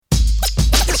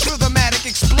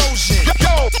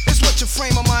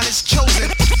frame of mind is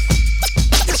chosen.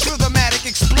 It's rhythmatic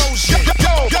explosion.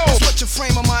 That's what your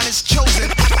frame of mind is chosen.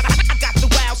 I got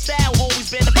the wild style, always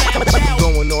been about child.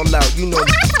 Going all out, you know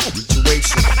the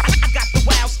situation. I got the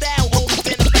wild style, always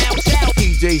been about child.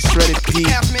 DJ Shredded P.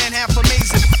 Half man, half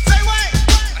amazing. Say what?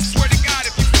 I swear to God,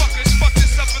 if you fuckers fuck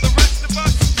this up for the rest of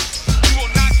us, you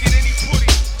will not get any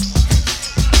pudding.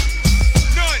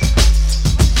 None.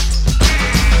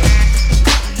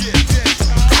 Yeah, dead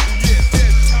time. Yeah,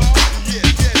 dead time. Yeah, dead time.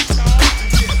 Yeah, dead time. Yeah,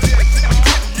 dead time.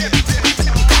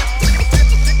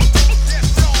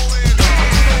 That's all in. Yeah,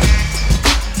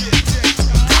 dead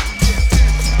time. Yeah, dead time.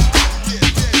 Yeah, dead time. Yeah,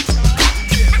 dead time.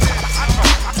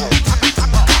 I say that.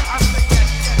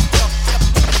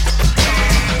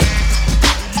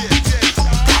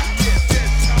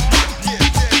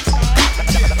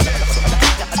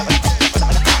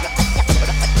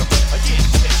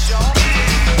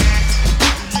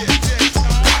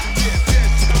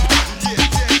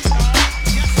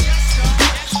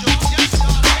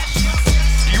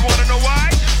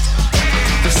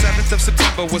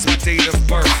 Was my date of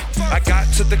birth. I got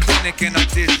to the clinic and I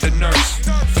did the nurse.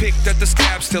 Picked at the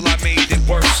scabs till I made it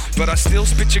worse. But I still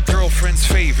spit your girlfriend's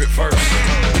favorite verse.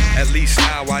 At least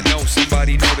now I know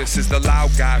somebody notices the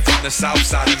loud guy from the south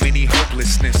side of many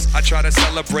hopelessness. I try to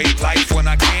celebrate life when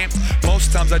I can.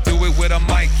 Most times I do it with a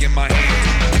mic in my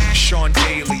hand. Sean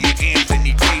Daly and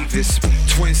Anthony Davis.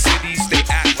 Twin cities, they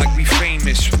act like we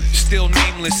famous. Still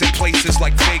nameless in places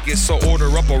like Vegas. So order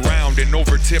up around and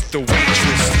overtip the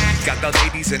waitress. Got the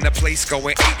ladies in the place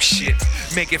going ape shit.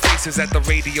 Making faces at the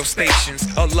radio stations.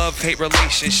 A love-hate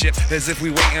relationship. As if we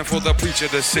waiting for the preacher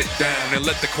to sit down and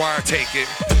let the choir take it.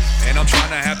 And I'm trying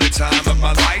to have the time of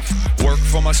my life. Work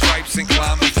for my stripes and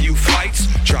climb a few flights.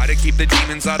 Try to keep the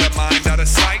demons out of mind, out of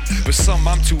sight. But some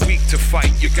I'm too weak to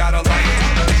fight. You gotta like.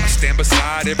 I stand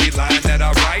beside every line that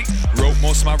I write. Wrote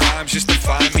most of my rhymes just to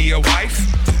find me a wife.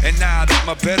 And now that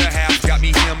my better half got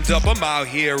me hemmed up, I'm out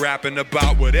here rapping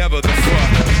about whatever the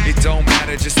fuck. It don't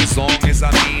matter just as long as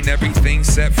I mean everything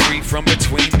set free from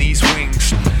between these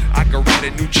wings. I could write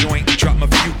a new joint and drop my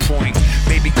viewpoint.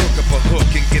 Maybe cook up a hook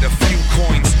and get a few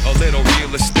coins. A little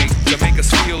real estate to make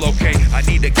us feel okay. I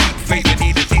need to keep faith and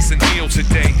eat a decent meal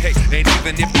today. Hey, and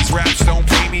even if these raps don't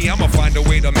pay me, I'ma find a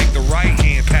way to make the right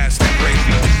hand pass the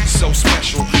gravy. So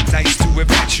special, nice to have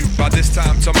met you. By this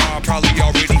time tomorrow I'll probably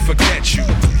already forget you.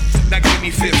 Now give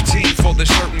me 15 for the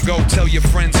shirt and go tell your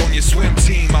friends on your swim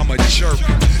team I'm a jerk.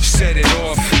 Set it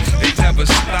off, it never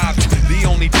stopped. The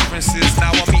only difference is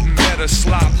now I'm eating better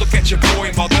slop. Look at your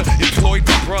boy mother, employed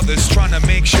my brothers, trying to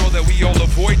make sure that we all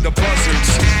avoid the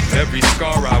buzzards. Every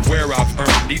scar I wear I've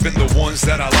earned, even the ones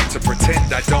that I like to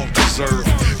pretend I don't deserve.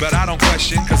 But I don't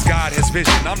question, cause God has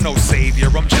vision. I'm no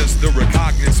savior, I'm just the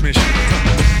recognizance mission.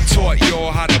 Taught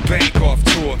y'all how to bank off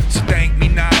tour, so thank me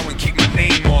now and keep my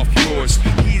name off yours.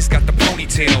 He's got the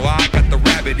ponytail, I got the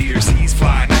rabbit ears. He's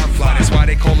fly and I'm fly, that's why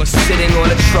they call us sitting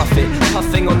on a truffet,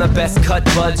 puffing on the best cut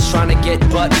buds, trying to get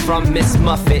butt from Miss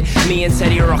Muffet. Me and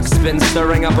Teddy Ruxpin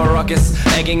stirring up a ruckus,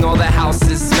 egging all the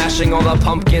houses, smashing all the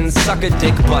pumpkins, suck a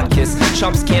dick butt kiss.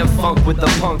 Chumps can't funk with the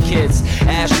punk kids.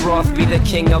 Ash Roth be the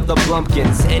king of the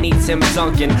Blumpkins. Any Tim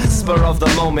Duncan, spur of the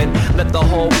moment. Let the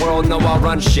whole world know I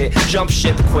run shit. Jump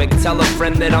ship quick, tell a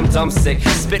friend that I'm dumb sick.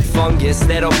 Spit fungus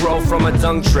that'll grow from a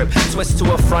dung trip. Twist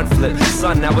to a front flip,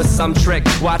 son, that was some trick.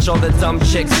 Watch all the dumb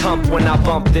chicks hump when I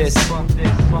bump this.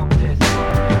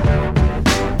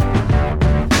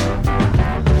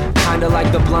 Kinda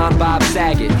like the blonde Bob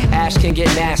Saget, Ash can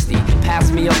get nasty. Pass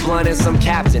me a blunt and some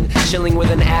Captain, chilling with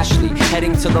an Ashley,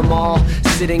 heading to the mall,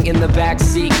 sitting in the back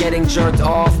seat, getting jerked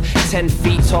off. 10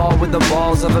 feet tall with the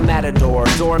balls of a matador,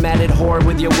 doormatted whore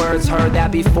with your words, heard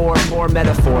that before. Poor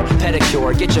metaphor,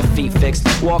 pedicure, get your feet fixed.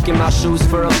 Walk in my shoes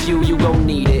for a few, you gon'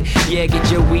 need it. Yeah,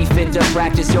 get your Wii Fit to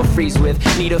practice your freeze with.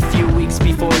 Need a few weeks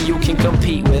before you can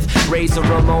compete with. Razor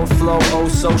Ramon flow, oh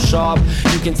so sharp.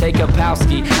 You can take a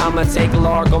Powski, I'ma take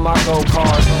Lark on my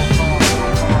go-kart.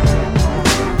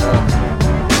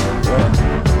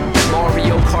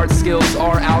 Mario Kart skills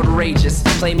are outrageous.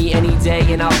 Play me any day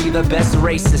and I'll be the best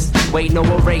racist. Wait, no,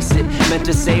 erase it. Meant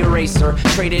to say eraser.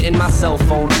 Trade it in my cell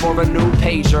phone for a new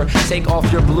pager. Take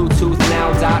off your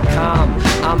BluetoothNow.com.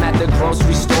 I'm at the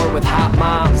grocery store with hot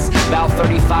moms. About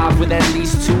 35 with at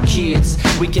least 2 kids.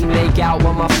 We can make out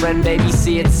while my friend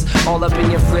babysits. All up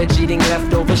in your fridge eating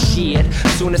leftover shit.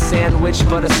 Tuna sandwich,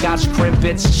 butterscotch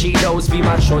crimpets. Cheetos be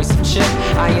my choice of chip.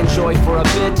 I enjoy for a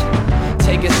bit.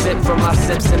 Take a sip from my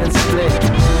Simpson and split.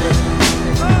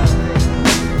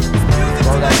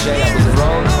 Roll that J up, is it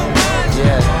roll?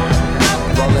 Yeah,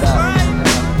 roll it up.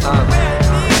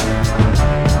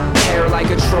 Hair like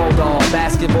a troll doll,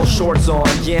 basketball shorts on.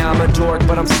 Yeah, I'm a dork,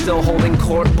 but I'm still holding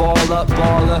court. Ball up,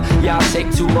 baller. Yeah, I'll take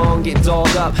too long, get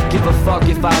dolled up. Give a fuck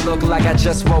if I look like I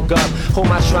just woke up. Who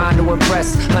am I trying to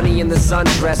impress? Honey in the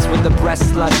sundress with the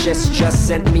breast luscious just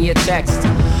sent me a text.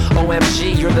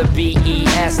 OMG, you're the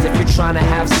BES. If you're trying to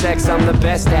have sex, I'm the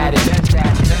best at it.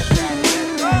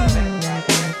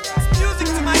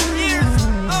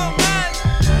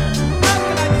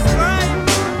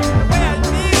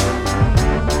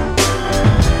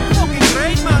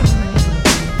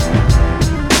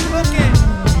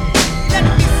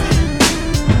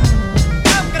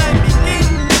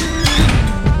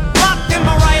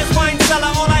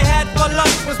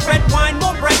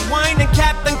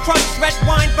 Red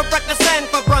wine for breakfast and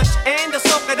for brunch, and to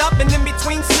soak it up, and in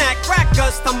between snack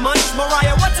crackers to munch.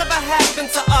 Mariah, what's ever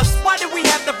happened to us? Why did we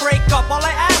have to break up? All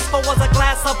I asked for was a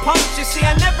glass of punch. You see,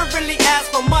 I never really asked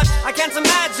for much. I can't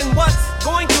imagine what's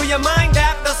going through your mind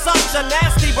after such a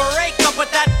nasty breakup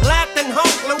with that Latin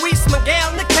hunk. Luis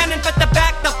Miguel, Nick Cannon, but to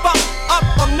back the fuck up.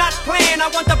 I'm not playing, I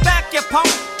want to back your punk.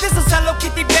 This is Hello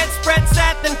Kitty bedspread,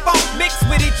 satin funk, mixed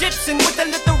with Egyptian with a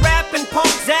little rap and punk.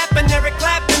 Zapping, Eric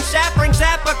Clapton, Shaffering,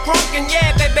 Zappa, Crunk, and yeah,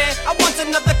 baby, I want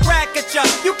another crack at ya.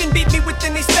 You can beat me with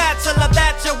any spatula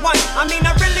that you want. I mean,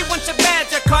 I really want your badge,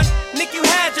 cunt. Nick, you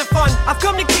had your fun. I've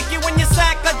come to kick you when you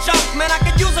sack a jump. Man, I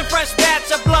could use a fresh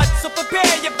batch of blood. So prepare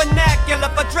your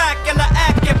vernacular for Dracula,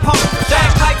 act-your-punk.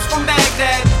 Bagpipes from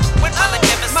Baghdad. When all I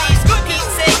ever see is good, he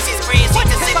says he's crazy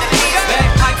to say the least.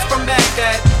 Bagpipes from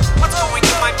Baghdad. What's going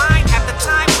through my mind half the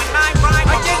time when I rhyme?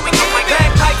 I'm blowing up my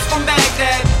bagpipes from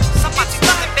Baghdad. Somebody's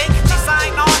got a vacancy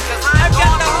sign on, cause I'm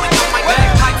gone blowing up my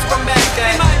bagpipes from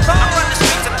Baghdad. I run the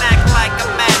streets and act like a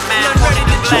madman. I'm ready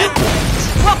to black.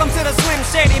 Welcome to the Slim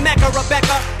Shady Mecca,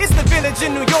 Rebecca. It's the village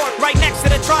in New York, right next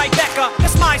to the Tribeca.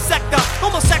 It's my sector,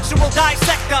 homosexual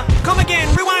dissector. Come again,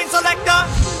 rewind selector.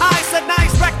 I said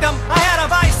nice rectum. I had a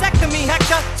bisectomy,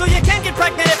 Hector. So you can't get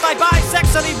pregnant if I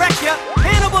bisexually wreck ya.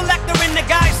 Hannibal Lecter in the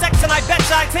guy section. I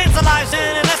betcha I tantalize you.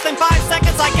 In less than 5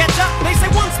 seconds I get ya. They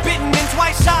say once bitten and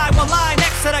twice shy. Well, lie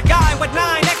next to the guy with 9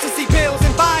 ecstasy pills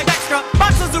and 5 extra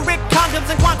boxes of ripped condoms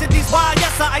and quantities. Why,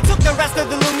 yes sir, I took the rest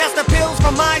of the Lunesta pills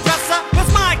from my dresser.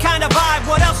 That's my kind of vibe.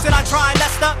 What else should I try,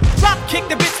 Lester? Drop kick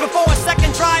the bitch before a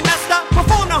second trimester.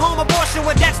 Perform the home abortion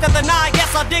with Dexter. Then I guess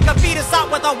I'll dig a fetus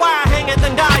out with a wire hanger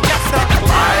than digester.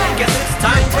 I guess it's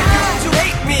time for you to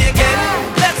hate me again.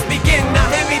 Let's begin. Now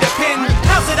hand me the pin.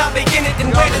 How should I begin it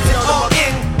and where does it all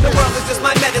end? The world is just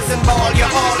my medicine ball. You're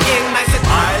all in. I said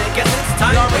I guess it's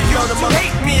time for you to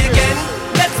hate me again.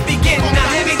 Let's begin. Now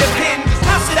hand me the pin.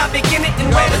 How should I begin it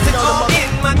and where does it all end?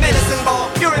 My medicine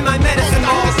ball. You're in my medicine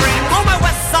ball, friend. On my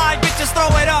west side, bitches throw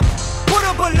it up. Put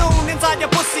a balloon inside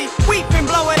your pussy, weep and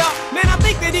blow it up. Man, I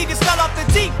think that he just fell off the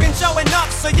deep and showing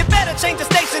up. So you better change the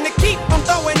station to keep from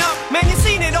throwing up. Man, you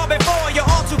seen it all before, you're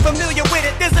all too familiar with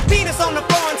it. There's a penis on the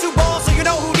floor and 2 balls, so you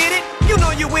know who did it. You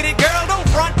know you with it, girl, don't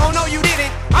front, oh no you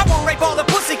didn't. I won't rape all the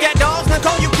pussycat dolls,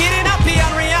 Nicole, you kidding? I'll pee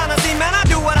on Rihanna, see man, I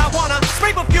do what I wanna.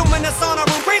 Spray perfume in the sauna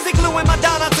room, crazy glue in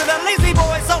Madonna. To the lazy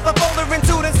boy, sofa folder and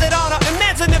students that honor.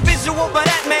 Imagine the visual for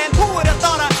that man, who would have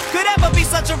thought I could ever be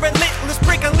such a relentless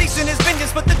prick unleashing his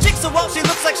vengeance. But the chick so well, she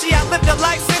looks like she outlived a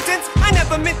life sentence. I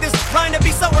never meant this trying to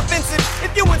be so offensive.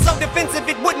 If you weren't so defensive,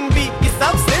 it wouldn't be. You're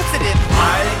so sensitive.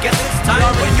 I guess it's time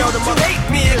for you to hate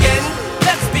me again.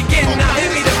 Let's begin. Now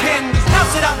hand me the pen. How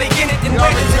should I begin it and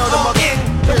where does it all end?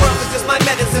 The world is just my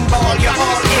medicine ball. You're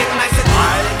all in. I said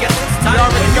I guess it's time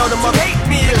for you to hate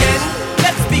me again.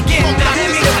 Let's begin. Now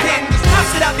hand me the pen. How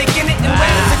should I begin it and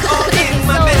where does it all end?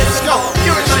 My medicine ball.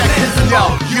 You're in my medicine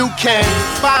ball. You can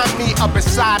find me up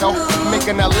inside her,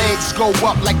 making her legs go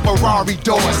up like Ferrari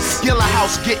doors. Yellow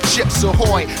House, get chips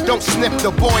ahoy. Don't sniff the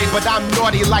boy, but I'm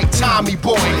naughty like Tommy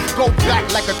Boy. Go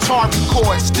back like Atari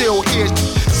cord, still here.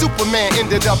 Superman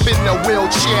ended up in a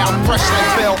wheelchair. I'm fresh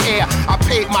like Bel Air. I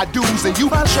paid my dues and you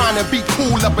trying to be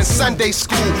cool up in Sunday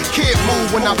school. Kid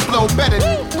move when I flow better,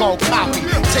 gon' copy.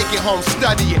 Take it home,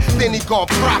 study it, then he gon'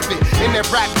 profit. In that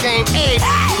rap game,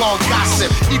 gon'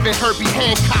 gossip. Even Herbie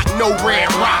Hancock, no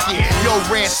Red Rocket. Yo,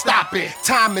 Red, stop it,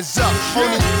 time is up.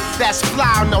 Only that's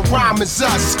fly on the rhyme is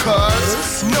us,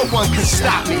 cuz no one can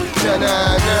stop me.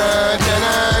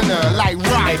 Da-na-na-na-na-na, like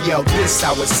rock. Hey, yo, this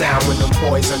how it sound when them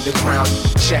boys underground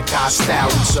check our style.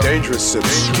 So Dangerous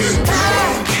Sips.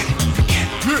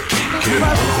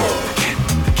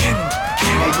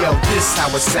 Hey, yo, this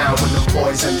how it sound when them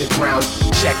boys underground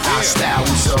check our style.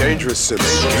 So Dangerous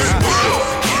Sips.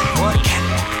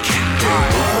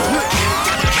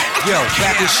 Yo,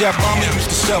 back in Chef Mama used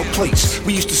to sell plates.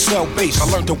 We used to sell bass. I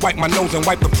learned to wipe my nose and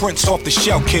wipe the prints off the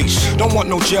shell case. Don't want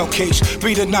no gel case.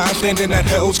 3 to 9 standing at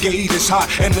Hell's Gate. It's hot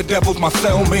and the devil's my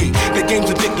cellmate. The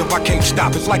game's addictive. I can't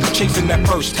stop. It's like I'm chasing that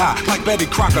first high. Like Betty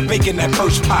Crocker baking that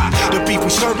first pie. The beef we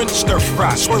serving, stir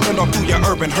fry. Swerving all through your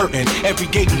urban hurting. Every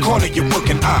gate and corner you're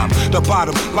working, I'm the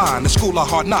bottom line. The school of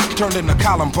hard knock turned into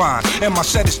Columbine. And my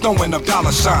set is throwing up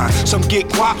dollar signs. Some get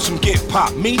guap, some get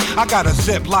pop. Me, I got a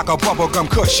zip like a bubblegum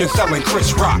cushion selling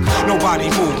Chris Rock. Nobody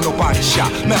move, nobody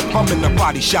shop. Meth, I'm in the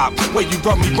body shop. Where you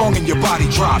rub me wrong and your body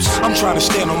drops. I'm trying to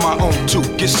stand on my own too.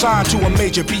 Get signed to a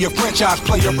major, be a franchise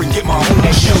player and get my own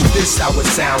And shoe. yo, this how it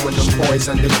sound when them boys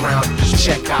underground.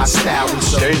 Check our style, we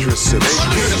so Dangerous. And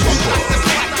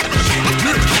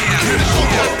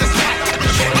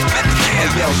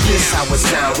yo, this how it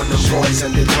sound when them boys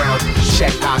underground.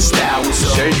 Check our style, we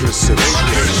so Dangerous.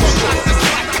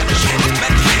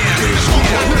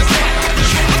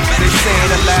 They say in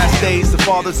the last days the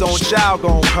father's own child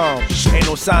gon' come. Ain't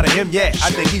no sign of him yet, I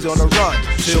think he's on the run.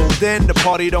 Till then the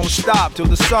party don't stop till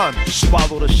the sun.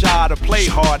 Follow the shot to play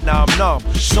hard, now I'm numb.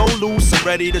 So loose, I'm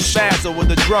ready to spaz over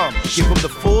the drum. Give him the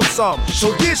full sum,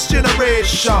 so this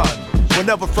generation will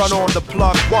never front on the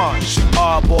plug one.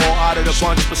 Oddball out of the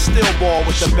bunch, but still ball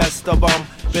with the best of them.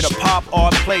 Been a pop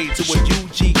art play to a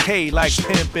UGK like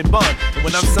Pimp and Bun. And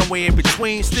when I'm somewhere in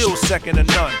between, still second to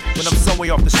none. When I'm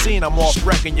somewhere off the scene, I'm off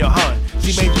wrecking your hun.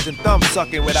 See majors and thumb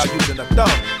sucking without using a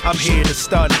thumb. I'm here to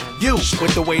stun you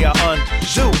with the way I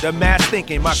undo the mass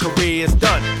thinking my career is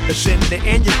done. Cause in the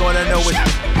end, you're gonna know it's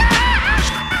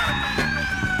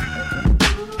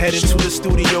heading to the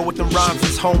studio with them rhymes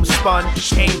that's homespun.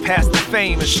 Aim past the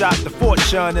fame and shot the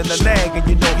fortune in the leg, and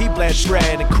you know he bled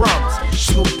bread and crumbs.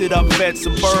 Scooped it up, fed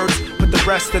some birds, put the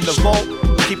rest in the vault.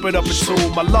 Keep it up into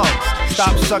my lungs.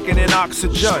 Stop sucking in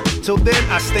oxygen. Till then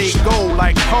I stay gold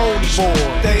like Pony Boy.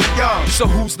 Stay young. So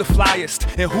who's the flyest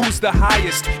and who's the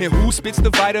highest and who spits the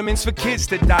vitamins for kids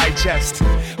to digest?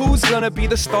 Who's gonna be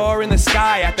the star in the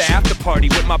sky at the after party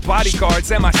with my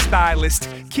bodyguards and my stylist?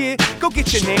 Kid, go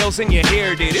get your nails and your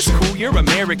hair did. It's cool, you're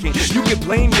American. You can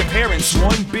blame your parents.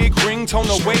 One big ringtone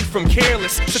away from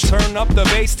careless. To turn up the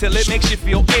bass till it makes you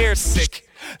feel airsick.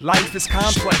 Life is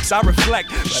complex, I reflect,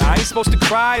 but I ain't supposed to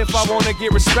cry if I wanna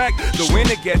get respect. The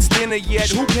winner gets dinner yet,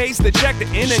 who pays the check? The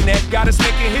internet got us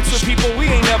making hits with people we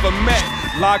ain't never met.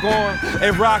 Log on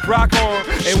and rock on,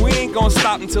 and we ain't gonna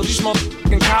stop until these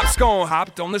motherfucking cops gone.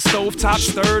 Hopped on the stovetop,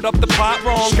 stirred up the pot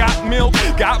wrong. Got milk,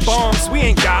 got bombs, we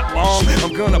ain't got long.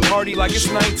 I'm gonna party like it's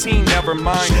 19, never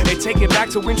mind. And take it back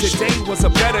to when today was a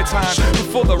better time.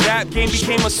 Before the rap game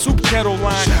became a soup kettle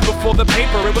line. Before the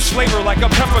paper, it was flavor like a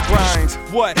pepper grind.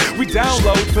 What? We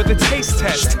download for the taste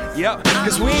test. Yep,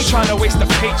 cause we ain't trying to waste a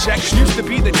paycheck. Used to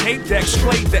be the tape decks,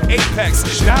 played the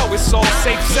apex. Now it's all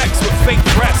safe sex with fake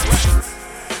breasts.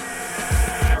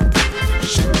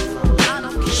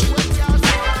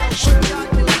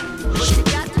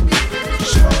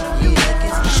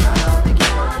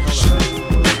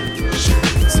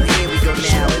 So here we go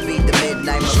now, it be the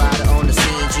midnight marauder on the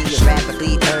scene. G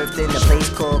rapidly earthed in a place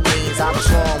called Queens. I was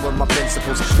born with my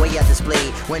principles, way I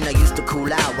displayed when I used to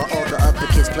cool out while all the other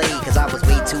kids played. Cause I was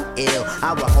way too ill,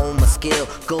 I would hone my skill.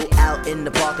 Go out in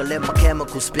the park and let my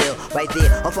chemicals spill. Right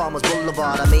there on Farmers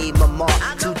Boulevard, I made my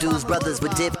mark. Two dudes, brothers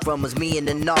would dip from us, me and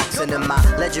the Knox. And then my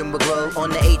legend would grow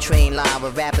on the A-train line,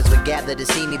 where rappers would gather to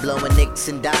see me blowing nicks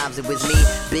and dimes. It was me,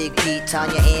 Big Pete,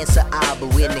 Tanya, and Sir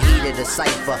Albert. We in the heat of the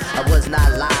cypher, I was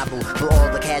not liable for all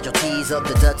the casualties of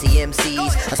the dirty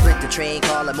MCs. I split the train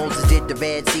car like Moses did the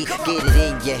Red Sea. Get it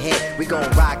in your head, we gon'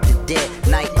 rock the dead.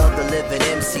 Night of the living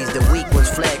MCs, the weak ones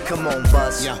fled. Come on,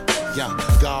 bus. Yeah,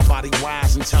 God body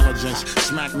wise intelligence.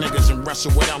 Smack niggas and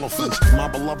wrestle with elephants. My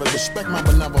beloved, respect my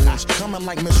benevolence. Coming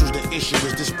like missiles, the issue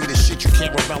is this be the shit you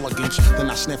can't rebel against. Then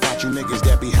I sniff out you niggas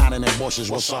that be hiding in bushes.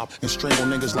 What's up? And strangle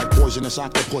niggas like poisonous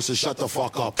octopuses. Shut the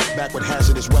fuck up. Back with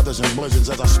hazardous weathers and blizzards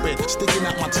as I spit. Sticking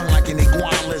out my tongue like an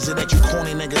iguana lizard at you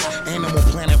corny niggas. Animal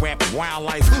Planet rap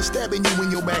wildlife. Stabbing you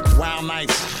in your back wild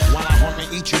nights. While I hunt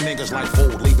and eat you niggas like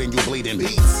food, leaving you bleeding.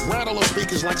 Beats. Rattle the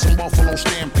speakers like some buffalo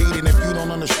stampeding. If you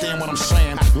don't understand what I'm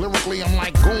saying, lyrically I'm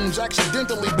like goons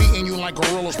accidentally beating you like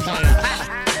gorillas playing.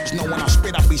 Just know when I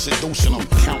spit I be seducing them.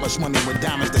 Countless money with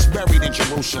diamonds that's buried in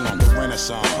Jerusalem. The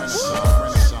Renaissance.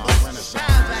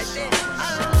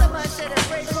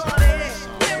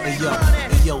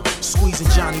 Hey yo, squeezing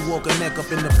Johnny Walker neck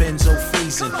up in the benzo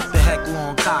freezing. The heck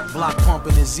long cock block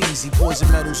pumping is easy.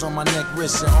 Poison metals on my neck,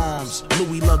 wrists, and arms.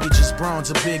 Louis luggage is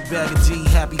bronze, a big bag of D,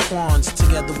 happy Quans.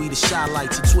 Together we the shy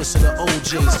lights, a twist of the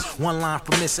OJs. One line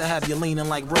from miss, I have you leaning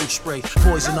like roach spray.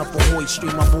 Poison up on Hoyt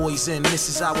Street, my boys in. This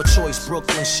is our choice,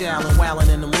 Brooklyn, Shallon, Wallin,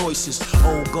 and them Royces.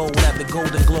 Old gold at the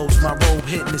Golden Globes, my robe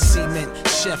hitting the cement.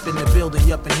 Chef in the building,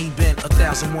 yup, and he bent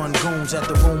 1,001 goons at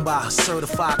the room by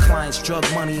certified clients. Drug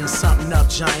money and something up,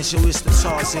 giants. Yo, it's the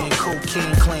Tarzan,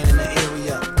 cocaine clan in the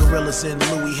area. Gorillas and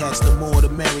Louis hats, the more the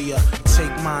merrier.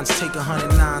 Take mines, take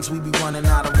 109s. We be running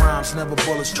out of rhymes. Never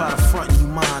bullets try to front you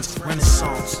minds.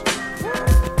 Renaissance.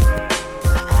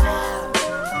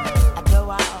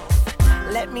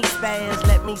 Let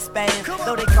me spaz.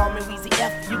 Though they call me Weezy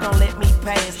F, you gon' let me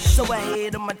pass. So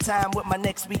ahead of my time with my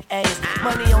next week ass.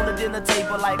 Money on the dinner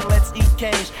table like let's eat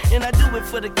cash. And I do it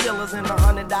for the killers and the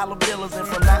 $100 billers. And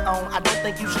from now on, I don't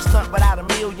think you should stunt without $1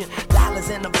 million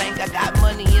in the bank. I got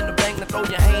money in the bank to throw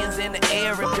your hands in the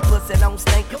air if your pussy don't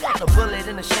stink. You got a bullet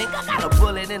in the shank, I got a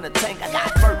bullet in the tank. I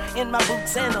got fur in my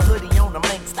boots and a hoodie on the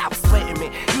mink. Stop sweating me,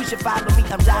 you should follow me,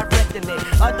 I'm directing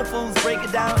it. Other fools break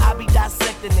it down, I be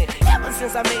dissecting it. Ever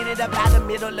since I made it up out of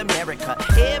middle America,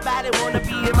 everybody wanna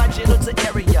be in my genital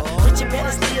area. But you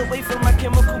better stay away from my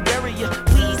chemical barrier.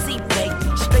 Weezy,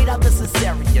 baby, straight out the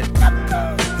cesarean.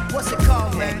 What's it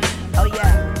called, man? Oh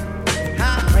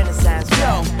yeah, Renaissance.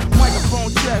 Yo,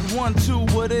 microphone check, 1, 2,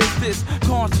 what is this?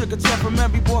 Corn sugar check from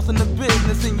every boss in the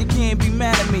business, and you can't be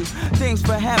mad at me. Thanks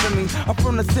for having me. I'm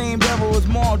from the same barrel as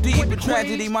Maul D, but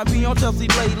tragedy might be on Chelsea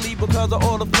lately because of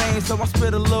all the fame. So I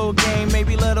spit a little game,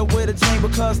 maybe let her wear the chain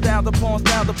because styles upon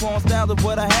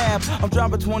what I have. I'm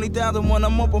dropping 20,000 when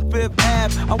I'm up on 5th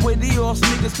Ave. I wear Dior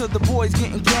sneakers cause the boys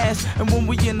getting cash. And when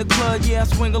we in the club, yeah, I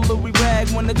swing a Louis rag.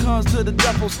 When it comes to the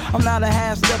duffels, I'm not a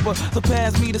half stepper. So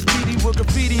pass me the speedy with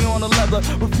graffiti on the leather.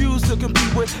 Refuse to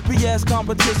compete with BS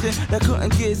competition that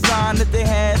couldn't get signed if they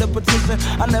had a petition.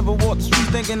 I never walked the street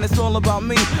thinking it's all about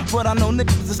me, but I know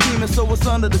niggas are scheming, so it's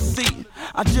under the seat.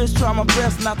 I just try my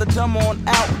best not to dumb on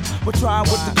out, but try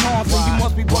with the cons, so you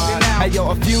must be bugging out. Hey yo,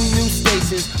 a few new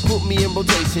stations put me in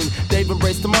rotation. They've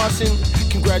embraced the Martian,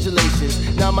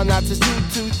 congratulations. Now my knots is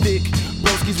too thick.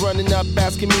 Broski's running up,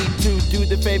 asking me to do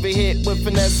the favorite hit with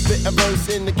finesse, spit a verse.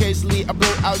 In occasionally I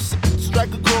blur out,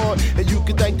 strike a chord, and you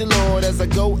can thank the Lord as I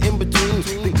go in between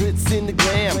the grits in the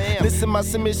glam. Listen, my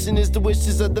submission is the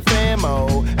wishes of the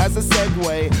famo. As I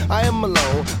segue, I am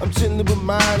alone. I'm chilling with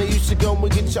mine, and you should go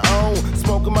and get your own.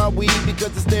 Smoking my weed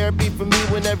because it's therapy for me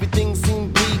when everything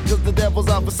seems bleak, cause the devil's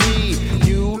out for seed.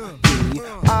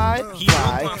 I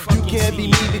fly. You can't be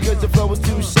me because your flow is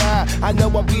too shy. I know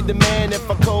I'll be the man if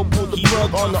I cold pull the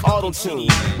plug on the auto-tune,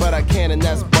 but I can, and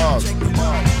that's balls.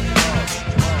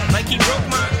 Like he broke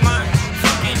my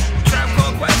fucking trap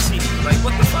called Quest. Like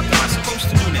what the fuck am I supposed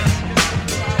to do now?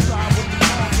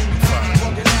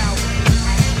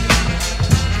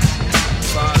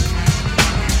 Fuck.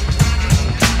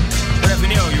 Whatever,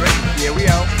 Nero, you ready? Yeah, we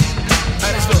out.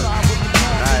 Alright, let's do it.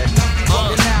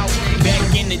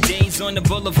 Back in the days on the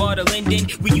boulevard of Linden,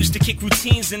 we used to kick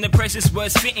routines and the prices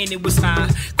was fitting. It was high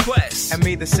Quest. And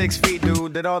me, the 6 feet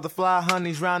dude that all the fly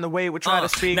honeys round the way would try to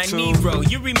speak now to. Nero,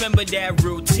 you remember that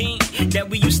routine that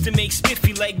we used to make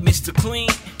spiffy like Mr. Clean?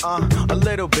 A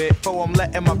little bit, before I'm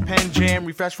letting my pen jam,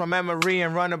 refresh my memory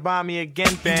and run it by me again,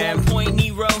 fam. You on point,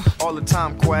 Nero? All the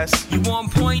time, Quest. You on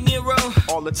point, Nero?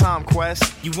 All the time, Quest.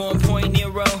 You on point,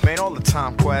 Nero? Man, all the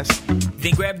time, Quest.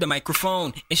 Then grab the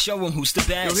microphone and show them who's the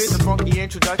best. Yo, here's a funky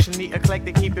introduction, the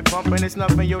eclectic, keep it bumping. It's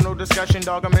nothing, yo, no discussion,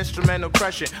 dog, I'm instrumental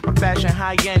crushing. My fashion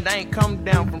high end, I ain't come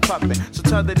down from pupping. So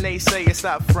tell the naysayers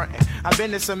stop fronting. I've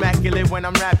been this immaculate when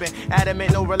I'm rapping,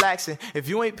 adamant, no relaxing. If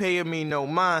you ain't paying me no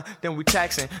mind, then we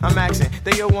taxing. I'm axing.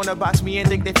 They all wanna box me in,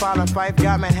 think they following Fife.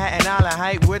 Got Manhattan Island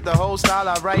hype with the whole style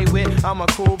I write with. I'm a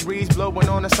cool breeze blowing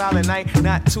on a solid night.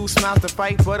 Not two smiles to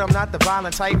fight, but I'm not the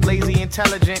violent type. Lazy,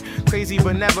 intelligent, crazy,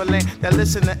 benevolent. That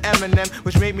listen to Eminem,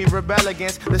 which made me rebel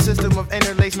against the system of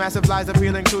interlaced massive lies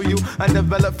appealing to you.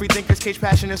 Undeveloped free thinkers, cage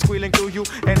passion is squealing through you.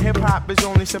 And hip hop is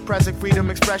only suppressing freedom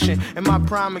expression. In my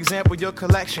prime example, your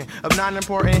collection of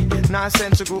non-important,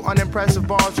 nonsensical, unimpressive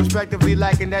bars, respectively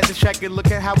lacking that to check it.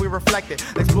 Look at how we reflect it.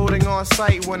 Exploding on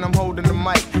sight when I'm holding the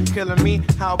mic. Killing me,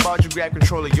 how about you grab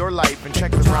control of your life and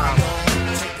check the rhyme.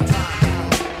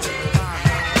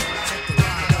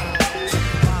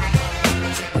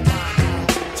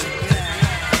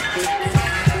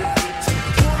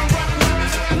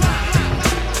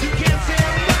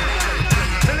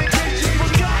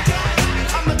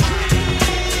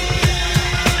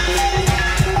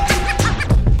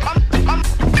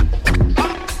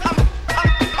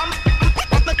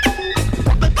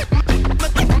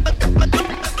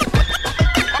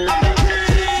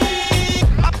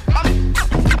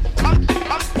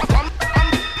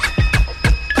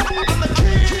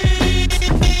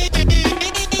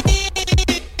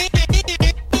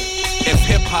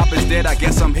 I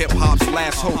guess I'm hip-hop's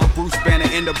last hope. Bruce Banner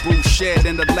in the booth, shed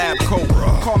in the lab coat.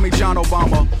 Call me John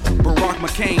Obama, Barack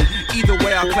McCain. Either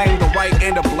way, I claim the white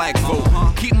and the black vote.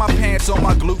 Keep my pants on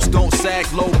my glutes, don't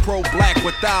sag low. Pro-black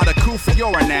without a kufi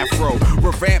or an afro.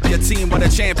 Revamp your team with a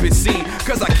champion scene,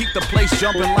 cause I keep the place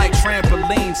jumping like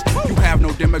trampolines. You have no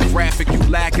demographic, you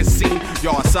lack a scene.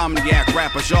 Y'all insomniac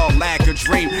rappers, y'all lack a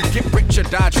dream. Get rich or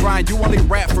die trying, you only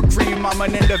rap for cream. I'm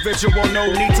an individual,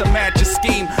 no need to match a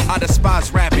scheme. I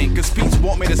despise rapping, cause Pete's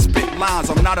want me to spit lines.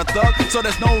 I'm not a thug, so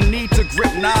there's no need to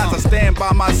grip nines. I stand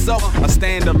by myself, I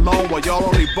stand alone, while y'all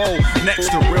only bowl next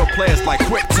to real players like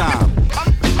Quick Time.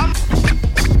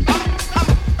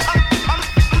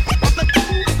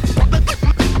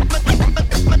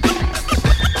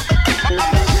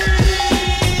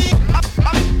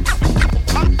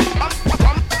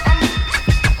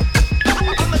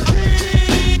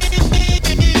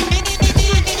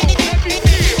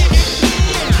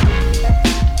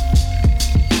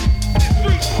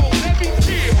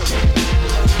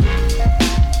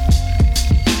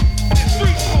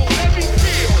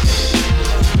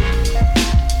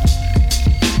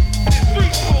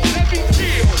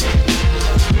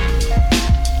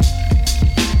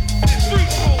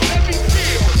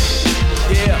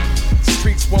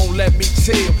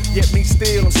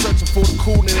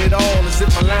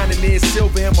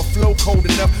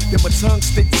 Tongue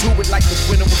stick to it like the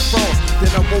winter was frost.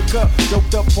 Then I woke up,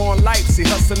 doped up on life. See,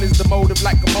 hustle is the motive,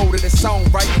 like a motor that's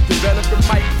songwrite. Develop the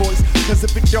mic voice, cause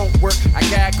if it don't work, I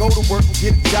gotta go to work and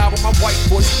get a job with my white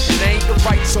voice. And they ain't the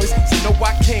right choice, so no,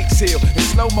 I can't chill. In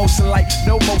slow motion, like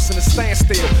no motion, a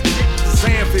standstill. The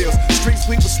Zanvilles, street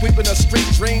sweeper sweeping up street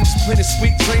dreams, plenty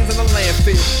sweet dreams in the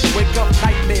landfill. Wake up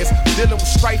nightmares, dealing with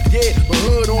strife, yeah. But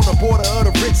hood on the border of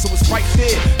the rich, so it's right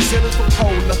there. Ceilings for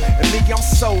polar, and me, I'm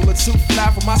solar. Too fly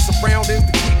for my surroundings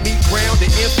to keep me grounded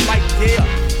in flight, yeah.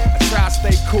 I try to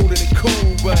stay cooler than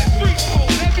cool, but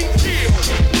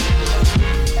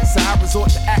so I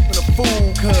resort to acting a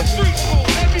fool, cause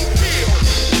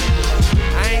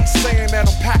I ain't saying that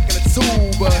I'm packing a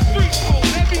tool, but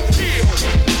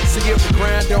see if the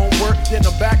grind don't work, then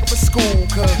I'm back up at school,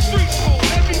 cause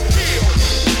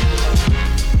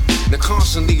they're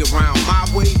constantly around my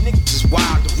way. Niggas is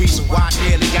wild, the reason why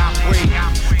daily I pray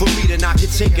for me to not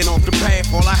get taken off the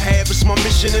path. All I have is my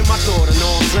mission and my daughter,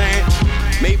 know what I'm saying?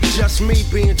 Maybe just me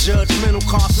being judgmental,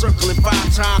 car circling 5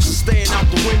 times and staring out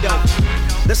the window.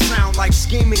 That sound like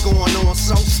scheming going on,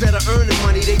 so instead of earning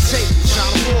money, they take me,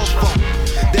 trying to war for.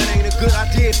 That ain't a good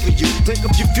idea for you. Think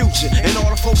of your future and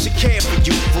all the folks that care for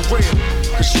you, for real.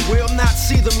 Cause you will not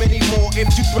see them anymore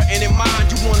if you threaten in mind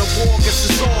you want a war, guess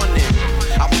it's on then.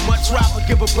 I would much rather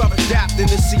give a brother dap than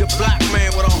to see a black man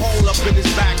with a hole up in his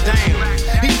back, damn.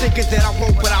 He thinking that I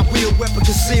won't, but I will. Weapon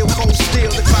conceal, cold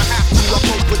steel. If I have to, I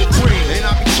vote for the green. And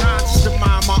I be trying just to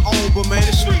mind my own, but man,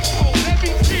 it's street.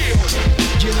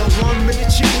 You know, 1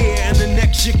 minute you're here and the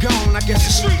next you're gone. I guess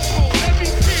it's street.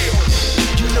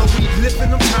 You know, we live in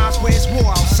them times where it's war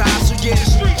outside, so yeah,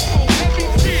 it's street.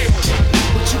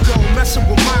 But you gon' messing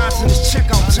with minds in this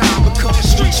checkout time because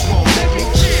streets won't let me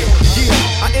chill.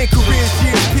 Yeah, I end careers,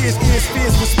 years, peers, ears,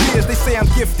 fears with spears. They say I'm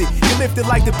gifted, you lifted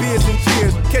like the beers and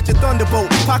cheers. Catch a thunderbolt,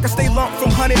 pockets stay lumped from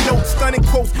 100 notes. Stunning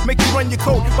quotes, make you run your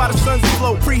coat by the sun's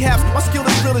flow. Prehaps, my skill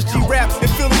is real as G-raps. And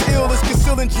feel as ill as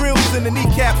concealing drills in the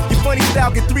kneecap. Your funny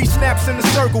style get 3 snaps in a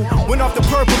circle. Went off the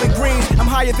purple and greens, I'm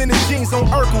higher than the jeans on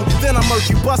Urkel. Then I murk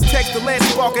you, bust text the last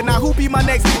sparker. Now who be my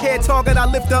next head target? I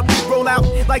lift up, roll out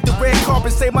like the red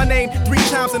carpet. Say my name 3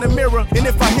 times in the mirror. And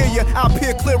if I hear you, I'll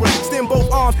peer clearer. Extend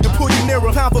both arms and pull you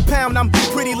nearer. Pound for pound, I'm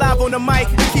pretty live on the mic.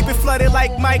 And keep it flooded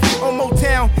like Mike on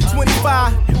Motown.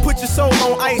 25, put your soul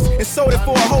on ice. And sold it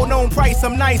for a whole known price.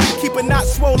 I'm nice, keep it not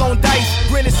swole on dice.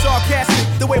 Grin is sarcastic,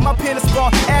 the way my pen is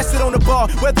spark. Acid on the bar,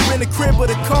 whether in the crib or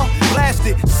the car.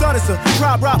 Blasted, son is a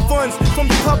prop rock funds from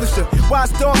the publisher.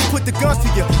 Wise dogs put the guns to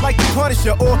you like the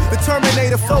Punisher. Or the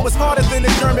Terminator flow is harder than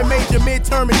the German major.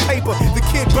 Midterm in paper, the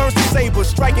kid burns the saber.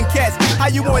 Striking cats, how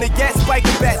you want it? Gas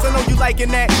spiking bats, I know you liking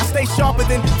that. I stay sharper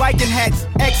than Viking hats.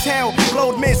 Exhale,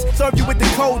 blowed mist, serve you with the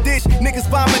cold dish. Niggas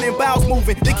vomiting, bowels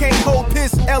moving, they can't hold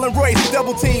piss. Ellen Royce,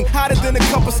 double team, hotter than a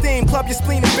cup of steam. Club your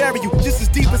spleen and bury you, just as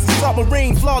deep as a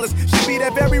submarine. Flawless, should be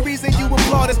that very reason you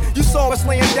applaud us. You saw us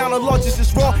laying down a law just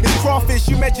as raw as crawfish.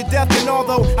 You met your death, and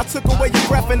although I took away your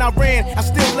breath and I ran, I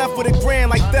still left with a grand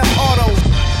like Theft Auto.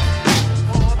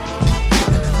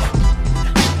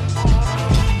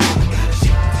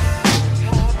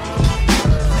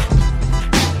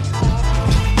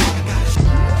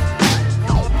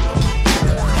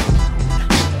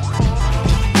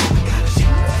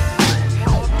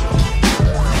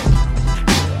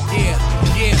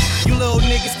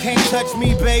 Touch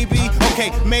me, baby.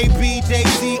 Okay, maybe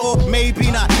Jay-Z or maybe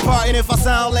not. Pardon if I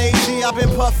sound lazy, I've been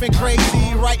puffing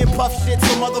crazy, writing puff shit,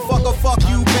 so motherfucker, fuck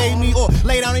you, pay me, or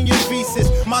lay down in your feces.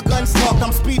 My guns talk,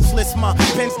 I'm speechless. My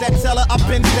bench that teller, I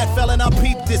bench that fella, and I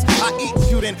peep this. I eat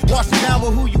you, then wash it down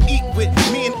with who you eat with.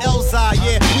 Me and Elzai,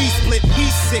 yeah, we split.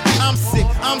 He's sick, I'm sick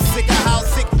of how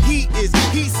sick he is.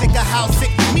 He's sick of how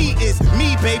sick me is.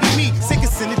 Me, baby, me,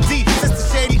 sickest in the D. Sister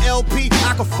Shady LP,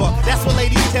 I can fuck. That's what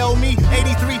ladies tell me.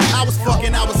 83, I was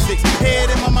fucking, I was 6. Head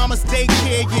in my mama's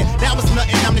daycare, yeah, that was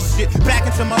nothing, I'm the shit. Back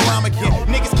into my rhyme again.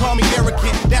 Niggas call me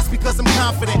arrogant, that's because I'm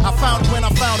confident. I found it when I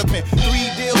found a pen. 3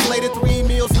 deals later, 3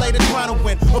 meals later, trying to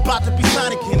win. About to be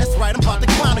signed again, that's right, I'm about to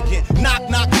clown again. Knock,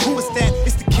 knock, who is that?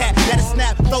 It's the cat that'll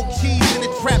snap, throw cheese in the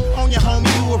trap. On your homie,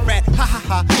 you a rat. Ha ha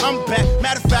ha, I'm back.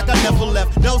 Matter of fact, I never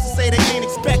left. Those who say they ain't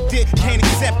expect it, can't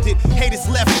accept it. Haters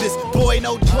left this, boy,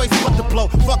 no choice but to blow.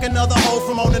 Fuck another hoe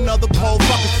from on another pole.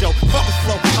 Fuck a show, fuck a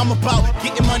flow. I'm about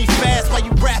getting money fast while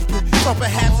you rapping. So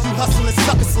perhaps you hustling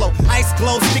sucker slow. Ice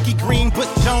glow, sticky green, Butch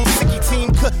Jones, sicky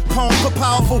team, cut pone, put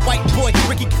powerful white boy,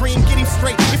 Ricky Cream, get him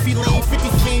straight. If he lean, 50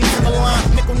 fiends in the line,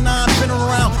 nickel 9, been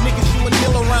around, niggas you a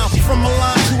nil around. From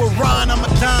Milan to Iran, I'm a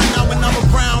dime. Now when I'm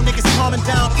around, niggas calming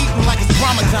down, eating like it's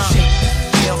Ramadan.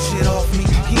 Fail shit off me,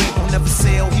 he ain't gon' never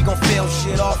sell, he gon' fail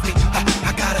shit off me.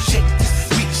 I gotta shake this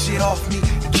weak shit off me,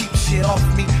 keep shit off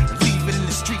me, leave it in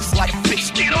the streets like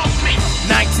bitch, get off me.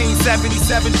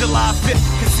 1977, July 5th,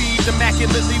 conceived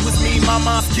immaculately was me, my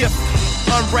mom's gift.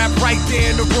 Unwrapped right there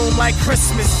in the room like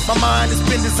Christmas. My mind has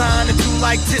been designed to do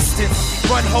like distance.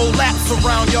 Run whole laps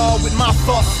around y'all with my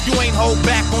thoughts. You ain't hold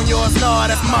back on yours, nah,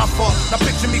 that's my fault. Now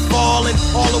picture me falling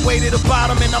all the way to the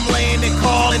bottom and I'm laying and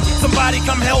calling. Somebody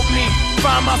come help me.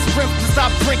 Find my strength to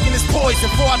stop drinking this poison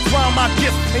before I drown my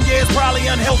gift. And yeah, it's probably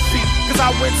unhealthy, cause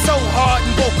I went so hard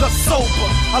and woke up sober.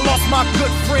 I lost my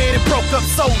good friend and broke up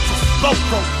soldiers.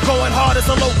 Loco, going hard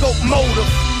as a locomotive.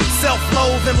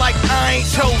 Self-loathing like I ain't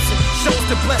chosen. Shows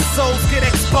that blessed souls get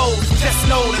exposed. Just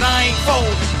know that I ain't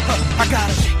folding. I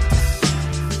gotta shake this.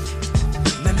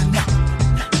 No, no, no.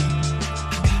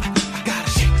 I gotta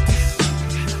shake this.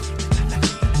 No,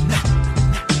 no.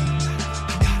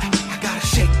 I gotta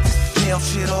shake this. Fail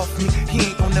shit off me. He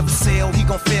ain't gon' never sell. He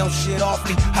gon' fail shit off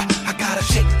me. I gotta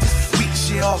shake this. Weak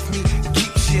shit off me.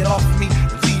 Keep shit off me.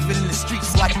 Leave it in the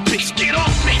streets like bitch. Get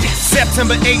off me.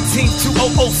 September 18th,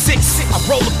 2006. I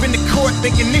roll up in the court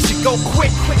thinking this should go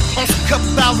quick. On some couple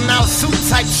 $1,000 suit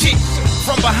type shit.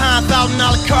 From behind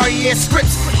 $1,000 Cartier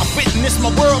scripts. I witnessed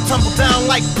my world tumble down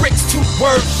like bricks. 2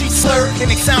 words she slurred and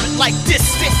they sounded like this.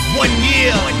 1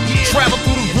 year. Travel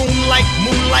through the room like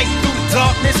moonlight through the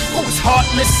darkness. Who was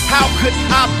heartless? How could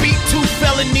I beat 2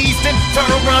 felonies then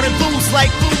turn around and lose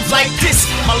like this?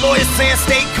 My lawyer saying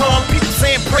stay calm. People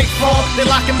saying pray for him. They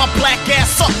locking my black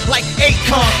ass up like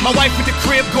Akon. My wife at the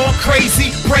crib going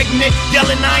crazy, pregnant,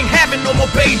 yelling I ain't having no more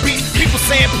babies. People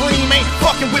saying Preem ain't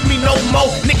fucking with me no more.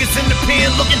 Niggas in the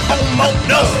pen looking homo,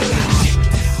 no.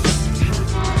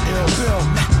 Yo, Bill.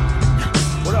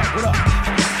 What up, what up?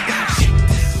 Gotta shake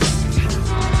this.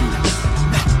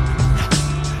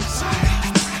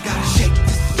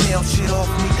 Fail shit off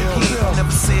me. He ain't gon'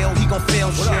 never sell, he gon'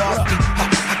 fail shit off me.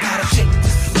 I gotta shake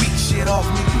this. Weak shit off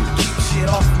me. Keep shit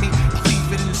off me.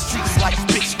 Leave it in the streets like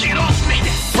bitch. Get off me.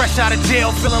 Fresh out of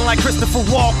jail, feeling like Christopher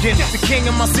Walken. The king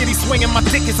of my city, swinging my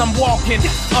dick as I'm walking.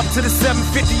 Up to the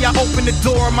 750, I open the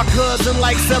door. My cousin,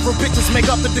 like several bitches, make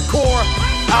up the decor.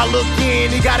 I look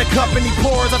in, he got a cup and he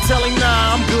pours. I tell him,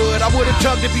 nah, I'm good, I would've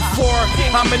chugged it before.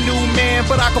 I'm a new man,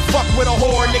 but I could fuck with a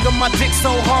whore. Nigga, my dick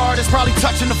so hard, it's probably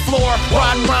touching the floor.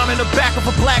 Riding around in the back of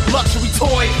a black luxury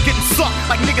toy. Getting sucked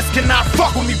like niggas cannot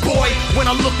fuck with me, boy. When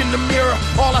I look in the mirror,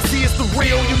 all I see is the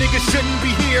real. You niggas shouldn't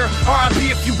be here,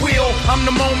 R.I.P. if you will. I'm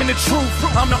the moment of truth,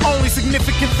 I'm the only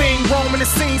significant thing roaming the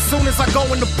scene. Soon as I go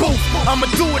in the booth,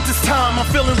 I'ma do it this time, I'm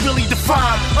feeling really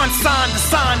defined. Unsigned,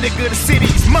 assigned, nigga, the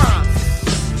city's mine.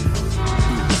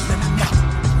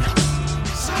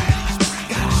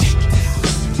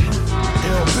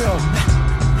 Bill.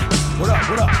 What up,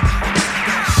 what up?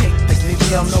 Let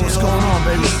them know what's going on,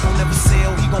 baby. He ain't gon' never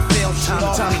sell, he gon' fail shit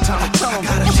off me. Time to tell them.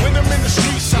 When I'm in the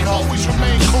streets, I always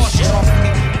remain cautious.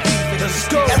 Let's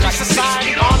go. Every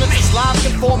society honors its lives,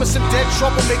 conformists and dead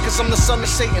troublemakers. I'm the son of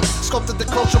Satan, sculpted the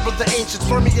culture of the ancients.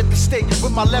 Permeate the state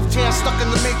with my left hand stuck in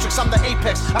the matrix. I'm the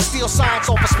apex. I steal science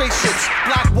off of spaceships.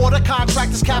 Blackwater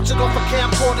contractors captured off of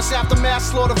camcorders. After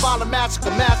mass slaughter, violent massacre.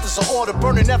 Masters of order,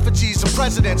 burning effigies of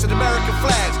presidents and American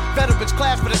flags. Veterans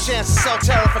clash for the chance to sell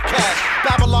terror for cash.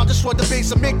 Babylon destroyed the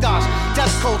base of Migdosh.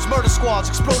 Death codes, murder squads,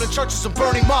 exploding churches and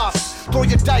burning mosques. Throw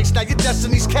your dice, now your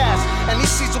destiny's cast. And he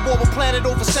sees a war with planet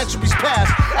over centuries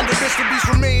past. And the mysteries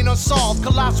remain unsolved.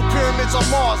 Colossal pyramids on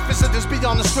Mars, visitors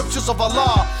beyond the scriptures of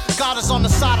Allah. God is on the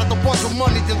side of the ones with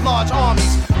money and large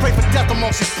armies. Pray for death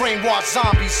amongst his brainwashed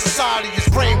zombies. Society is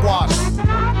brainwashed.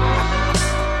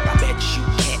 I bet you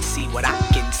can't see what I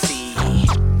can see.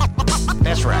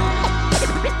 That's right.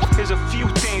 There's a few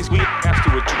things we have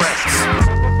to address.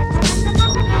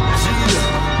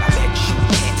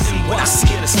 What I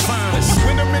see at its finest.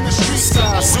 When I'm in the streets,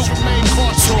 stars remain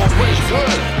cautious.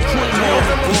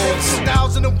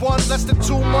 2001, less than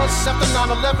 2 months after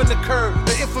 9/11 occurred,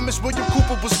 the infamous William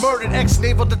Cooper was murdered,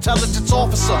 ex-naval intelligence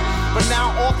officer. But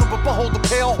now author, but behold the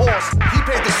pale horse. He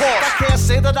paid the cost. I can't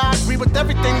say that I agree with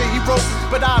everything that he wrote,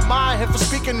 but I admire him for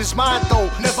speaking his mind though.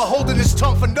 Never holding his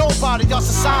tongue for nobody. Our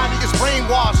society is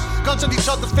brainwashed. Guns on each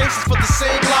other's faces for the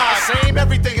same lies. Same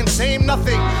everything and same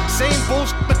nothing. Same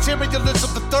bullshit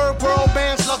materialism. The third world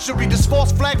man's luxury. This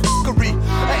false flag f***ery.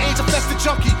 An age-infested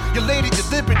junkie. Your lady, your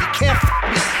liberty. Can't f***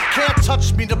 me. Can't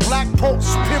touch me. The Black Pope,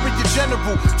 superior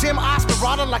general. Tim Oscar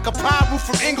riding like a pyro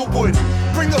from Inglewood.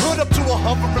 Bring the hood up to a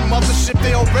hovering mothership.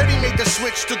 They already made the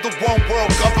switch to the one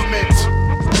world government.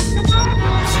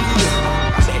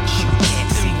 I bet you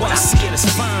can't see what I see at its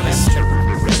finest.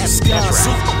 That's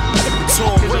right.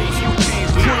 Tall Ray,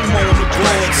 cream on the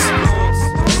boards.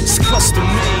 It's custom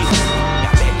made.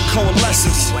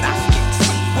 Coalescence.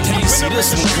 They ain't see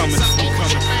this one coming.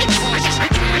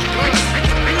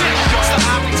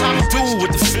 Dude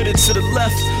with the fitted to the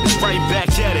left is right back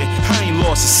at it. I ain't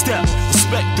lost a step.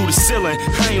 Respect through the ceiling.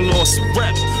 I ain't lost a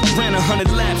rep. Ran 100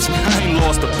 laps. I ain't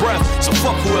lost a breath. So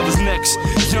fuck whoever's next.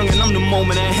 Young and I'm the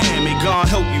moment at hand. May God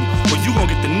help you, but you gon'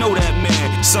 get to know that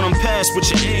man. Son, I'm past what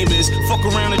your aim is. Fuck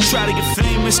around and try to get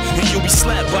famous, and you'll be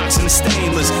slapboxing the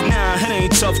stainless. Nah, it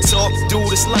ain't tough talk.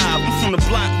 Dude, it's live. I'm from the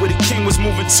block where the king was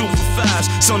moving 2 for 5s.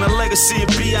 So on the legacy of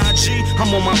B.I.G.,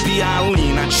 I'm on my B.I.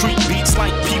 lean. I treat beats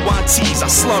like PYTs. I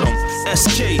slut them.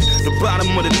 SK, the bottom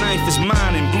of the knife is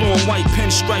mine in blue and white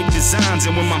pinstripe designs.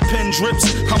 And when my pen drips,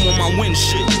 I'm on my win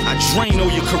shit. I drain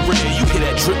all your career. You hear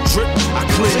that drip drip? I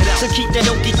clear it out. So keep that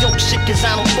okey doke shit, cause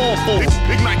I don't fall for it.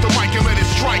 Ignite the mic and let it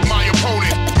strike my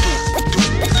opponent.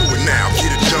 Do it now,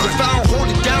 get it done. If I don't hold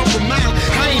it down for mine,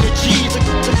 I ain't a G.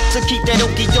 So keep that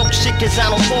okey doke shit, cause I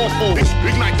don't fall for it.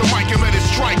 Ignite the mic and let it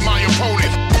strike my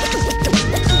opponent.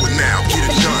 Do it now, get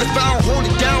it done. If I don't hold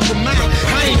it down for mine,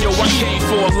 I ain't a G. I came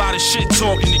for a lot of shit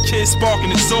talking. The kids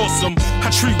sparking, it's awesome. I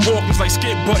treat walkers like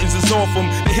skip buttons is off them.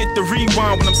 They hit the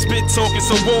rewind when I'm spit talking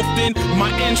so often. My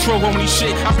intro only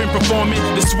shit I've been performing.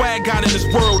 The swag got in this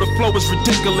world, the flow is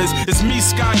ridiculous. It's me,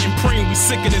 Sky, and Preem, we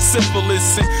sicker than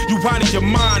syphilis. And you out of your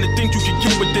mind and think you can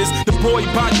get with this. The boy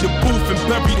body the booth and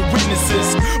bury the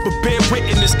witnesses. But bear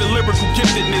witness the lyrical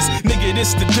giftedness. Nigga,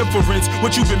 this the difference.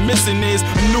 What you've been missing is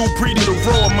a new breed of the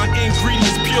raw. My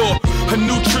ingredients pure. A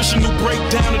nutritional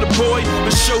breakdown of the boy.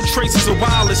 But show traces of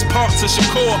wireless parts of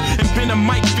Shakur. And been a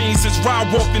mic fiend since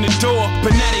Rod walked in the door.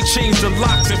 But now they changed the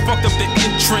locks and fucked up the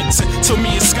entrance. And told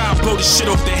me and Sky blow the shit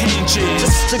off the hinges.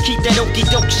 So keep that okey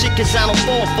doke shit, cause I don't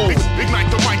fall for it.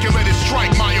 Ignite the mic and let it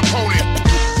strike my opponent.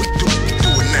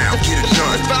 Do it now, get it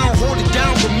done. If I don't hold it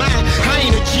down for mine, I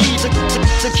ain't a G.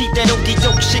 So keep that okey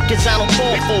doke shit, cause I don't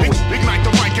fall for it. Ignite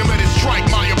the mic and let it strike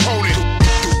my opponent.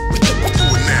 Do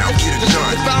it now, get it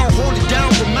done. If I don't hold it down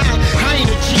for mine, I ain't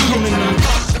a G.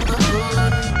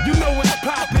 You know what's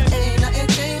poppin'. Ain't nothing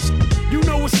changed. You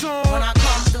know what's on. When I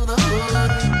come through the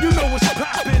hood. You know what's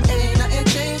poppin'. Ain't nothing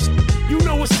changed. You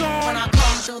know what's on. When I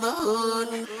come through the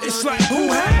hood. It's like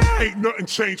who had? Ain't nothing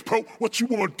changed, Pope. What you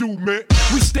wanna do, man?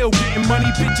 We still getting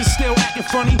money, bitches still acting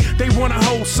funny. They wanna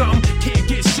hold something, can't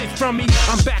get shit from me.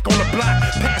 I'm back on the block,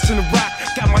 passing the rock.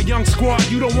 Got my young squad,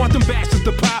 you don't want them bastards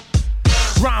to pop.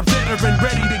 Rhyme veteran,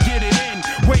 ready to get it in.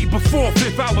 Way before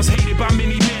Fifth, I was hated by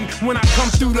many men. When I come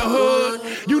through the hood,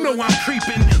 you know I'm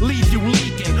creeping, leave you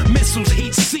leaking. Missiles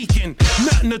heat seeking,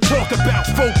 nothing to talk about.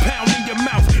 4 pound in your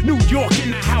mouth. New York in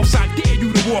the house, I dare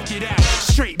you to walk it out.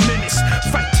 Straight menace,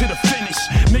 fight to the finish.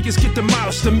 Niggas get the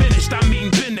miles diminished, I mean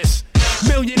business.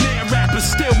 Millionaire rappers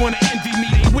still wanna envy me.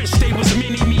 They wish they was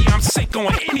mini me. I'm sick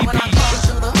on any beat.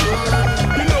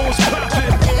 You know what's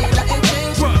poppin'.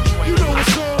 What? You know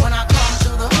what's on. When I come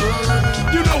through the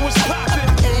hood. You know what's poppin'.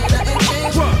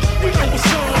 What? You know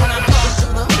what's on. When I come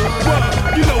through the hood. What?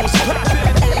 You know what's poppin'.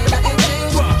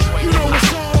 What? You know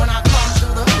what's on. When I come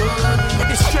through the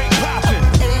hood. It's straight poppin'.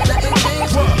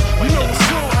 What? You know what's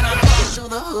on. When I come through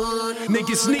the hood.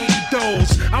 Niggas need those.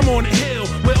 I'm on the hill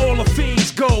where all the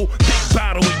fiends go. Big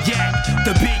bottle of yak,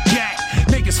 the big yak.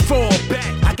 Niggas fall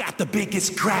back. I got the the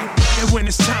biggest crack. And when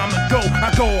it's time to go, I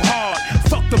go hard.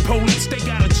 Fuck the police, they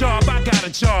got a job, I got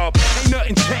a job. Ain't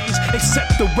nothing changed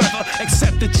except the weather,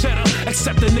 except the cheddar,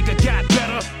 except the nigga got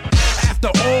better.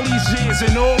 After all these years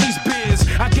and all these beers,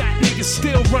 I got niggas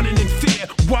still running in fear.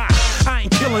 Why? I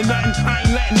ain't killing nothing, I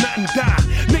ain't letting nothing die.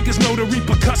 Niggas know the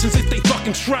repercussions if they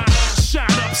fucking try.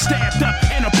 Shot up, stabbed up,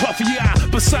 in a puffy eye.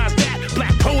 Besides that,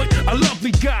 black poet, a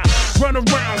lovely guy. Run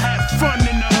around, have fun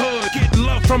in the hood. Get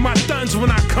love from my thuns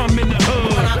when I come in the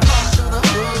hood. When I come to the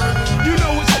hood, you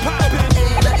know it's poppin'.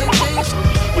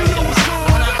 You know what's on.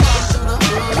 When I come to the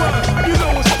hood, you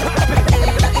know it's poppin'.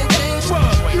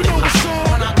 You know what's on.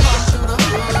 When I come to the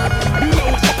hood, you know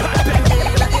it's poppin'.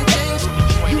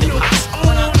 You know what's on. When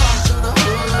I come to the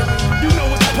hood, you know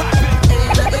it's poppin'.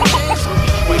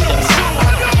 You know what's on.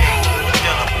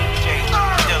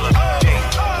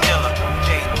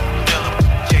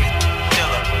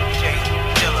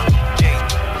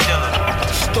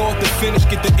 Start to finish,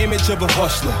 get the image of a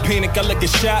hustler. Panic, I like a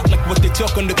shot, like what they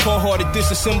talk on the car hard to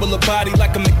disassemble a body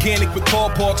like a mechanic with car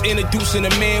parts. Introducing a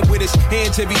man with his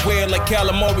hands everywhere like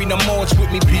calamari. Now march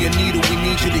with me, be a needle, we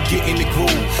need you to get in the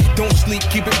groove. Don't sleep,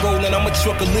 keep it rolling, I'm a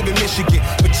trucker, live in Michigan.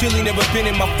 But Chile never been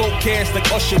in my forecast like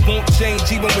Usher. Won't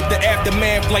change even with the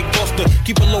aftermath like Buster.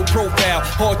 Keep a low profile,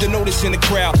 hard to notice in the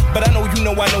crowd. But I know you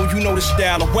know the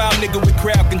style. A wild nigga with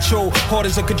crowd control, hard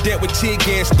as a cadet with tear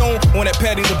gas. Stone on that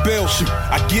Patty LaBelle shoot.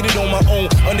 I get it on my own,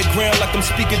 underground like I'm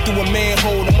speaking through a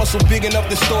manhole. The muscle big enough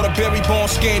to start a Barry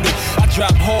Bonds scandal. I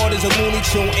drop hard as a Looney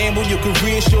Tune amble. Your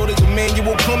career short as a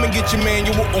manual. Come and get your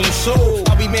manual on soul.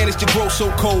 How we managed to grow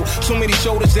so cold. So many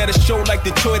shoulders that are show like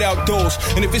Detroit outdoors.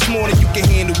 And if it's more than you can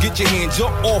handle, get your hands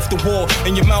up off the wall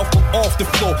and your mouth off the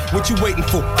floor. What you waiting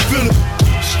for? Feel it.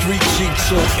 Street cheap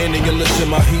so and then you listen,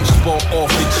 my heat spot off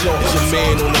the charts. A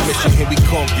man on a mission, here we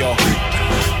come, y'all.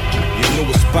 You know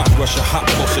a spot rush, a hot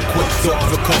bus, a quick thought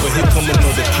for cover. Here come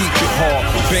another, keep it hard,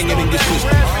 bang it in your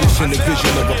system. It's in the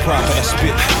vision of a prophet I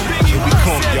spit. Here we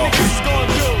come, y'all.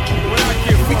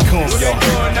 Here we come, y'all.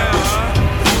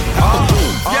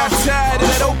 Y'all tired of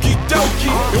that okie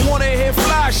dokie and wanna hear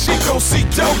fly shit, go see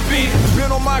Dopey.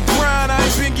 Been on my grind, I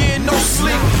ain't been getting no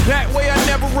sleep. That way I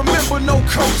never remember no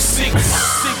coach seats.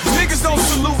 Niggas don't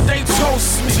salute, they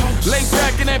toast me. Lay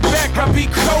back in that back, I be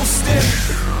coasting.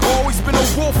 Always been a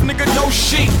wolf, nigga, no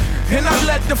sheep. And I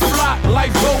let the flock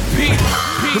like Bo Peep.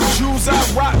 The Jews I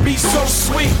rock be so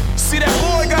sweet. See that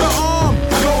boy got an arm,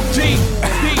 go deep.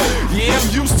 Yeah, I'm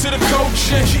used to the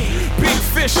coaching. Big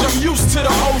fish, I'm used to the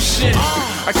ocean.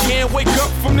 I can't wake up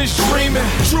from this dreaming.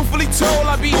 Truthfully told,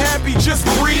 I be happy just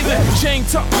breathing. Chain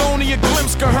tucked on in your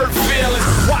glimpse can hurt feelings.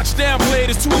 Watch downplayed,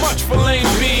 it's too much for lame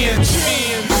beings.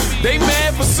 They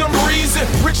mad for some reason.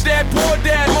 Rich dad, poor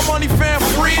dad, my money found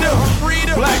freedom.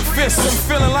 Black fist, I'm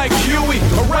feeling like Huey.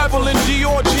 A rebel in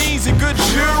Dior jeans and good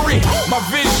jewelry. My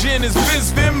vision is Viz,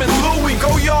 Vim, and Louis.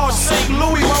 Go y'all, St.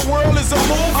 Louis, my world is a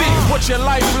movie. What's your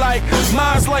life like?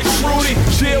 Mine's like Trudy.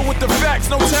 Chill with the facts,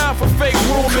 no time for fake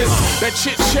rumors. That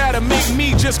chit chatter make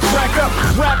me just crack up.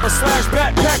 Rapper /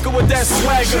 backpacker with that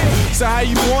swagger. So how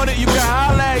you want it, you can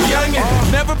holla at youngin'.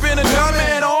 Never been a dumb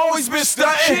man, always been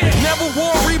stuntin'. Never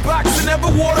wore Reeboks and never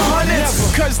wore the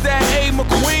hundreds. Cause that A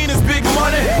McQueen is big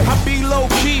money. I be low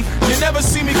key, you never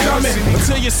see me coming.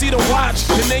 Until you see the watch,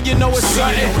 and then you know it's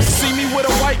something. See me with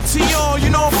a white tee on, you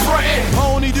know I'm frontin'. I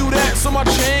only do that so my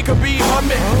chain could be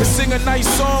humming. And sing a nice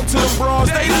song to the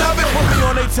bras, they love it. Put me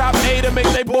on they top 8 to make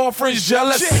they boyfriends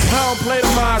jealous. I don't play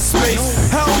the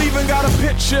MySpace, I don't even got a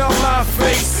picture of my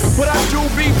face. But I do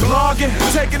be blogging,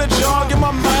 taking a jog in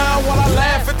my mind while I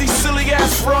laugh at these silly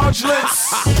ass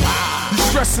fraudulence. You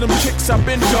stressing them chicks, I've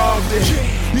been dogged in.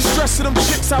 You stressing them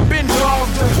chicks, I've been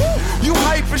dogged in. You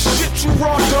hype as shit, you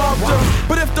raw dogged her.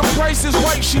 But if the price is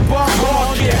right, she bark.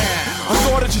 I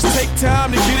thought it'd just take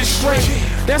time to get it straight.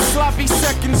 That sloppy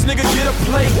seconds, nigga, get a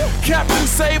plate. Captain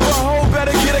Saber, hoe,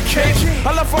 better get a cake.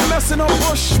 I left her messing her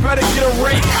bush, better get a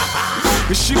rake.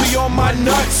 And she be on my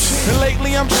nuts. And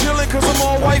lately I'm chillin' cause I'm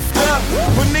all wifed up.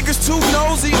 But niggas too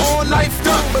nosy, all knifed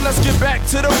up. But let's get back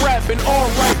to the rapping,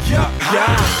 alright, yeah.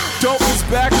 Dope is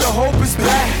back, the hope is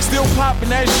back. Still poppin'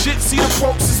 that shit, see the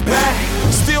folks is back.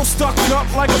 Still stuck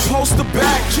up like a poster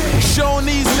back. Showing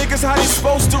these niggas how they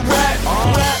supposed to rap.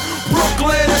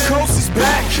 Brooklyn, the coast is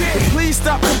back. But please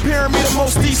stop comparing me to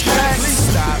most these cats.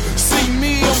 See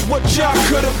me and what y'all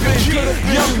could've been.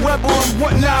 Young rebel and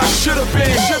what now I should've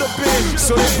been.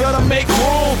 So they better make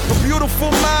room. A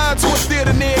beautiful mind to a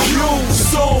theater near you.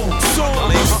 Soon.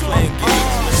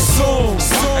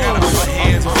 I gotta put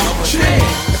hands on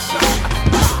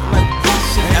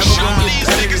Show these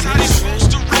niggas how they supposed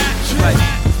to rap.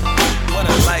 What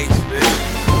a life, man.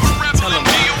 Tell them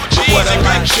what a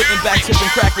life. Sitting back,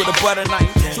 tipping crack with a butter knife.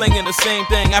 Slinging the same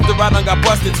thing after I done got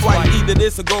busted twice. Either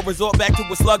this or go resort back to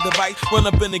a slug device. Run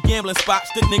up in the gambling spot,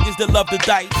 stick niggas that love the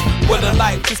dice. What a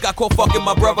life, just got caught fucking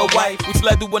my brother wife, which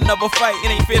led to another fight.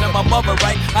 It ain't fair to my mother,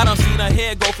 right? I done seen her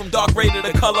hair go from dark gray to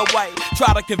the color white.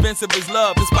 Try to convince of his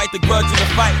love despite the grudge in the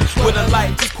fight. With a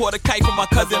life, just caught a kite from my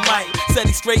cousin Mike. Said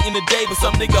he straight in the day, but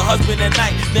some nigga husband at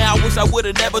night. Now I wish I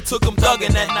would've never took him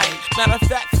thuggin' that night. Matter of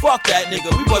fact, fuck that nigga,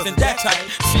 we wasn't that tight.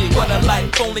 Shit, what a life,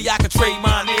 if only I could trade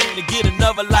mine in to get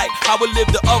another life. I would live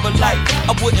the other life.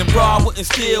 I wouldn't rob, wouldn't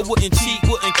steal, wouldn't cheat,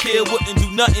 wouldn't kill, wouldn't do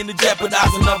nothing to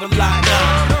jeopardize another life.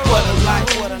 Nah, what a life,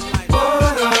 what a life,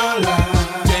 what a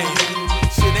life. Damn,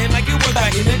 shit ain't like it was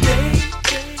back in the day.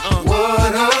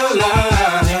 What a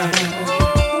life.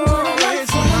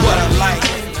 What a life.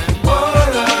 What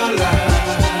a life.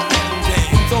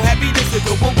 Damn, so happy this to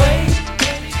go away.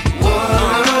 What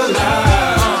a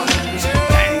life.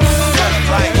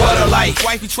 What a life.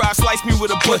 Wifey tried to slice me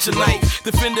with a butcher knife.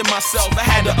 Defending myself, I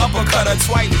had to uppercut her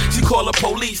twice. She called the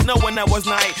police, knowing that was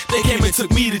night. They came and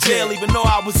took me to jail, even though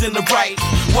I was in the right.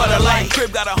 What a life.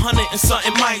 Crib got 100 and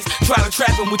something mice. Try to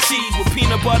trap him with cheese, with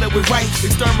peanut butter, with rice.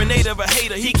 Exterminator, a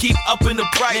hater, he keep up in the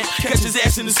price. Catch his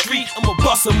ass in the street, I'ma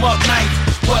bust him up night.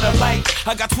 What a life.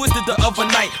 I got twisted the other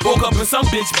night. Woke up in some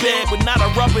bitch bed, but not a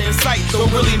rubber in sight.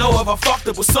 Don't really know if I fucked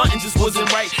up, but something just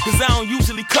wasn't right. Cause I don't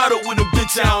usually cuddle with a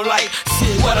bitch I don't like.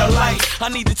 Shit, what a life. I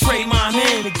need to trade mine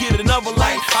in to get another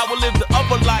life. I would live the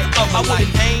upper life. I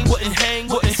wouldn't aim, wouldn't hang,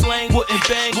 wouldn't slang, wouldn't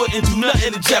bang, wouldn't do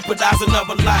nothing to jeopardize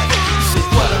another life. Shit,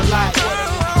 what a life.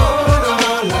 What a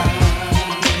life.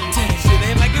 Damn, shit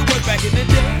ain't like it was back in the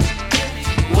day.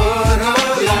 What a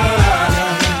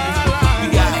life. We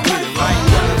gotta get it right.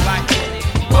 What a life.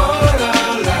 What a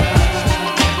life.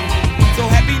 So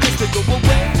happiness to go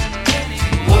away.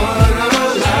 What a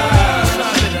life.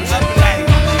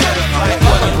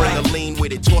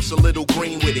 Toss a little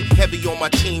green with it, heavy on my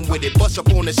team with it, bust up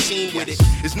on the scene with it.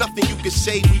 There's nothing you can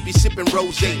say, we be sipping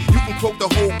rosé. You can quote the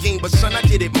whole game, but son, I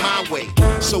did it my way.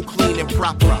 So clean and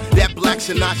proper, that Black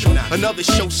Sinatra, another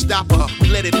showstopper. We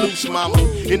let it loose, mama,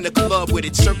 in the club with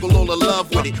it, circle all the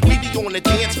love with it. We be on the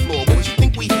dance floor, what you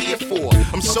think we here for?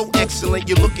 I'm so excellent,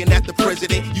 you're looking at the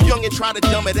president. You young and try to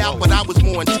dumb it out, but I was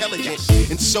more intelligent.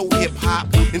 And so hip-hop,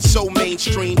 and so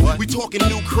mainstream. We talking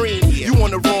new cream, you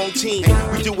on the wrong team.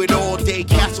 We do it all day,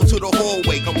 castle to the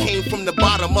hallway. Came from the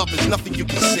bottom up, there's nothing you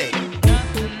can say.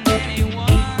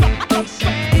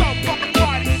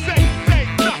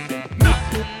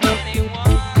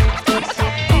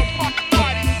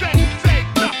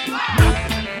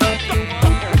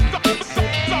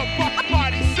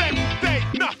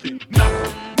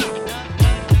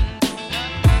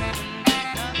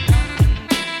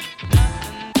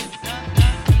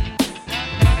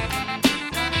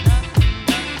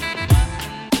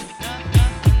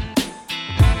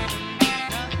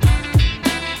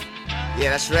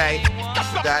 That's right.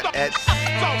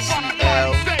 S-C-L-N-J-S.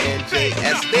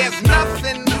 There's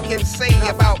nothing you can say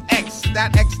about X.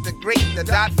 That X the great, the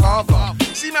dot father.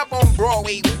 Seen up on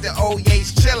Broadway with the old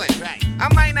Yates chillin'.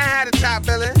 I might not have a top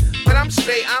billing, but I'm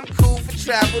straight. I'm cool for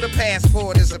travel. The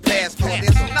passport is a passport.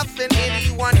 There's nothing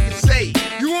anyone can say.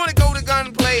 You wanna go to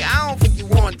gunplay? I don't think you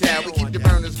want that. We keep the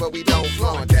burners, but we don't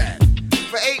flaunt that.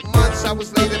 For 8 months, I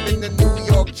was laid up in the New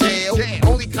York jail.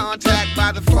 Only contact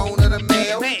by the phone or the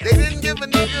mail. They didn't give a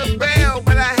nigga a bail,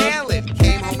 but I handled it.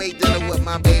 Came home, ate dinner with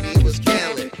my baby, was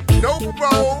candid. No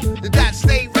parole, the dot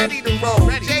stay ready to roll.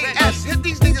 JS, hit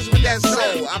these niggas with that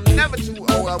soul. I'm never too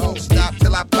old, I won't stop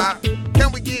till I pop.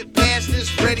 Can we get past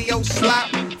this radio slop?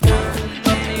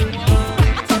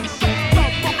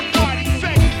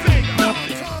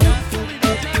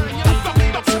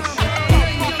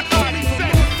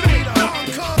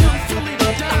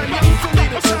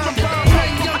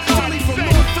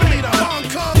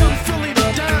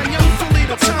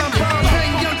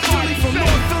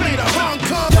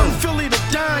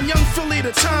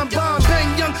 Time bomb,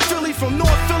 bang, young Philly from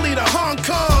North Philly to Hong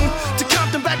Kong, to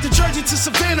Compton, back to Jersey, to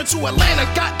Savannah, to Atlanta.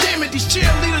 God damn it, these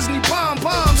cheerleaders need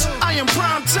bomb-bombs. I am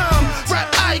prime time,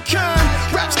 rap icon,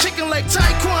 raps kicking like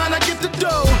Taekwon. I get the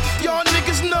dough, y'all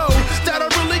niggas know that I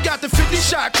really got the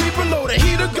 50-shot creeper low, the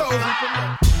heater go.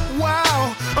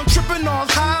 Wow, I'm tripping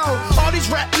off how all these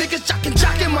rap niggas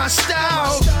jockin' my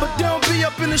style, but they don't be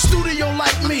up in the studio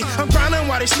like me. I'm grinding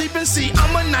while they sleeping, see,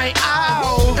 I'm a night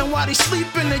owl. And while they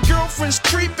sleeping, their girlfriends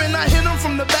creeping. I hit them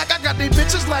from the back, I got they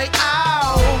bitches like,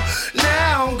 ow.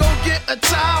 Now, go get a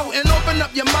towel and open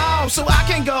up your mouth so I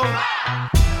can go.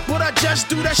 But I just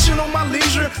do that shit on my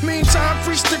leisure. Meantime,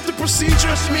 free stick the procedure.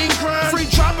 French mean grind, free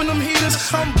dropping them heaters.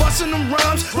 I'm busting them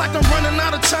rhymes like I'm running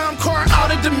out of time, car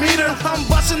out of Demeter. I'm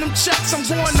busting them checks, I'm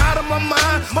going out of my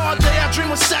mind. All day I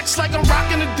dream of sex like I'm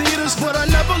rocking Adidas, but I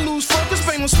never lose focus.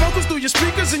 Bang on smokers through your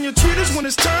speakers and your tweeters when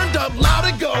it's turned up loud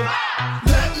and go.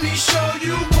 Let me show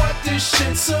you what this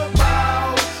shit's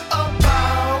about.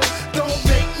 Don't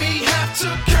make me have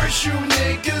to curse you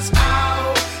niggas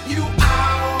out. You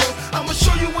out. I'ma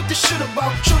show you what this shit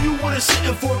about. Show you what it's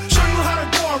sitting for. Show you how to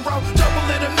go around. Double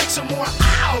it and make some more.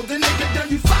 Ow. The nigga done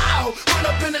you foul. Run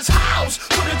up in his house.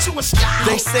 Put it to a scout.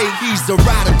 They say he's a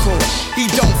radical. He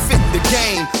don't fit the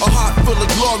game. A heart full of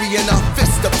glory and a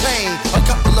fist of pain. A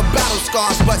couple of battle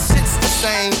scars, but shit's the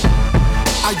same.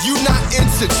 Are you not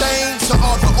entertained? To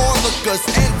all the onlookers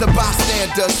and the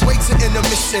bystanders, wait to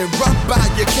intermission, run by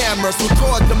your cameras,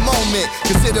 record the moment,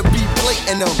 cause it'll be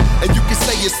blatant them. And you can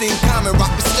say you seen Common rock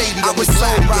the stadium. I was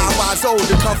sold by wise old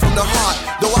to come from the heart.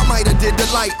 Though I might have did the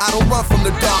light, I don't run from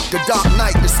the dark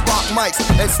night, the spark mics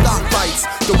and stock fights.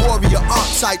 The warrior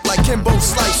archetype like Kimbo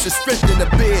Slice is strength in the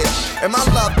beard. And my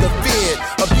love the feared,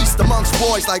 a beast amongst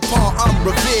boys like Paul, I'm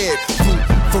revered.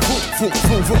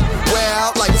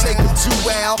 Well, like taking too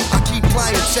well, I keep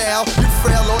clientele. You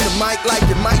frail on the mic like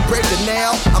it might break a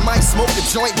nail. I might smoke a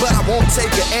joint, but I won't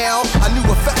take an L. I knew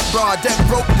a fat broad that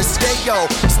broke the scale.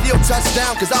 Still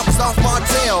touchdown, cause I was off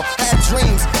Martell. Had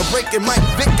dreams of breaking Mike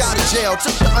Vick out of jail.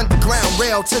 Took the underground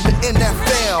rail to the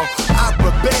NFL. I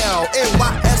rebel,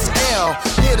 NYSL.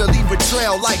 Here to leave a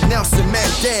trail like Nelson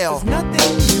Mandela.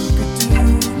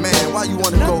 Man, why you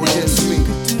wanna go against me?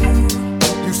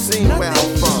 You seen where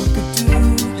I'm from.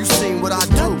 You seen what I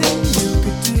do.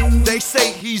 They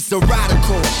say he's a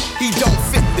radical. He don't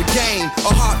fit the game.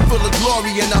 A heart full of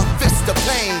glory and a fist of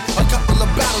pain. A couple of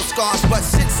battle scars, but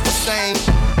shit's the same.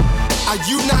 Are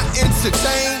you not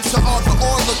entertained? To all the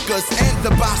onlookers and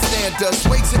the bystanders,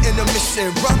 wait to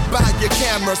intermission, run by your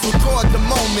cameras, record the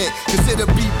moment, cause it'll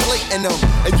be blatant them.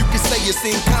 And you can say you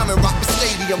seen Common rock the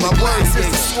stadium. My words is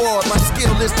the sword, my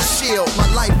skill is the shield. My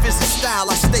life is a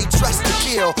style, I stay dressed to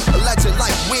kill. A legend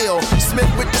like Will Smith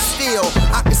with the steel.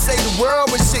 I can say the world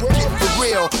when shit get for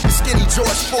real. The skinny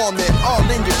George Foreman, all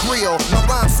in your grill. My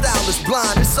rhyme style is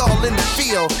blind, it's all in the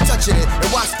field. Touching it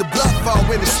and watch the blood fall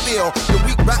when it's spill. The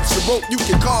weak raps you wrote, you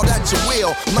can call that your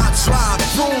will. My drive,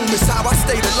 boom, is how I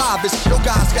stayed alive. Your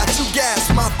guys got two gas,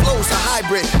 my flow's a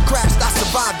hybrid. Crashed, I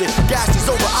survived it. Gas is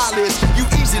over eyelids. You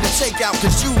easy to take out,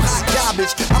 cause you hot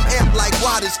garbage. I'm amped like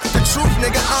wattage. The truth,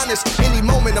 nigga, honest. Any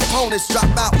moment opponents drop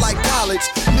out like college.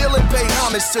 Kneel and pay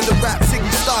homage to the rap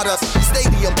Ziggy Stardust.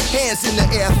 Stadium, hands in the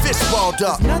air, fist balled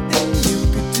up.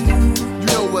 You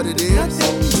know what it is.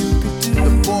 The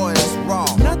boy is raw.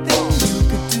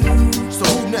 So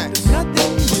who next?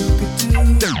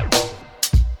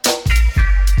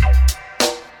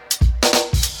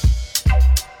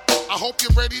 I hope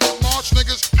you're ready to march,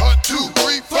 niggas. 1, 2,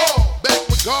 3, 4. Back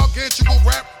with gargantuan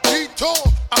rap detour.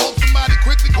 I hope somebody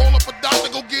quickly call up a doctor,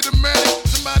 go get a medic.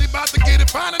 Somebody about to get it,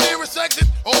 find the nearest exit.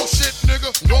 Oh shit, nigga,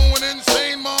 going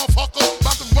insane, motherfucker.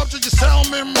 About to rupture your cell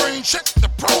membrane. Check the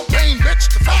propane,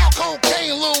 bitch. The foul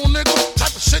cocaine, little nigga.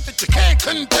 Type of shit that you can't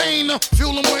contain.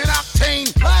 Fuel them with octane.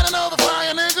 Light another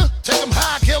fire, nigga. Take them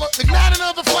high, killer. Ignite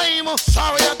another flame.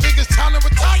 Sorry, I think it's time to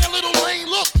retire, little lane.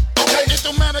 Look, okay, it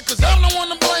don't matter, cause I'm the one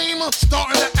to blame.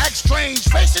 Starting to act strange,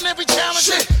 facing every challenge.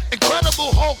 Shit.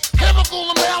 Incredible Hulk, chemical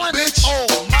imbalance. Bitch. Oh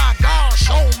my gosh,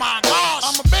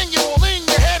 I'ma bang you all in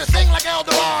your head and sing like El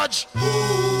Dorage.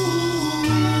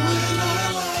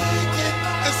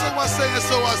 And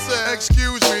so I say,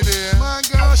 excuse me there. My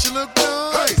gosh, you look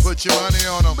nice. Hey, put your money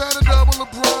on them. Better double the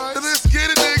price. Let's get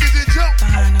it, niggas, and jump.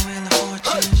 Behind the wheel of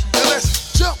fortune. Hey,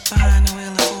 let's jump. Behind the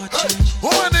wheel of fortune. Hey,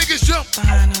 all my niggas jump.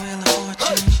 Behind the wheel of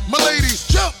fortune. My ladies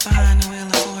jump. Behind the wheel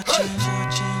of fortune.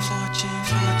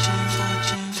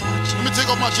 Let me take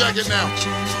off my jacket now.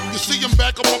 You see him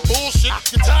back on my bullshit.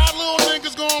 Your tired little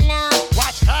niggas gonna learn.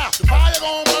 Watch how the fire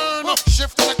gonna burn.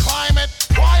 Shifting the climate,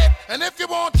 quiet. And if you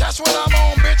won't test what I'm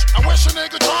on, bitch, I wish a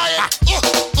nigga try it.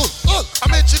 I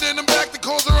mentioned in them back to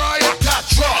cause a riot. I got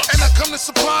drugs, and I come to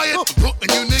supply it. I'm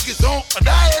putting you niggas on a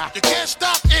diet. You can't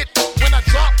stop it. When I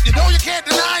drop, you know you can't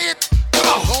deny it. Come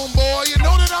on, homeboy, you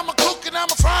know that I'm a cook and I'm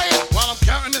a fryer. While I'm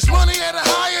counting this money at a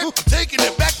higher, I'm taking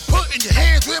it back, putting your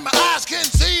hands where my eyes can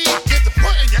see. Get to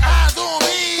putting your eyes on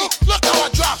me. Look how I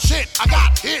drop shit. I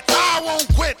got hit. I won't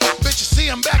quit. Bitch, you see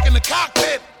I'm back in the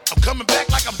cockpit. I'm coming back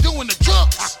like I'm doing the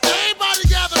jokes. Everybody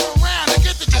gather around and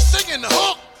get to just singing the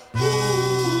hook.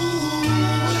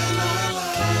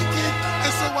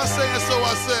 And so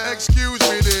I say, excuse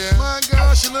me there. My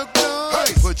gosh, you look nice.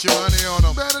 Hey, put your money on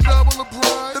them. Better double the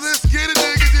price. Let's get it,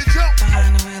 niggas, and jump.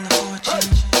 Behind the wheel of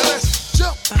fortune. Let's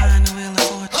jump. Behind the wheel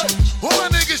of fortune. All my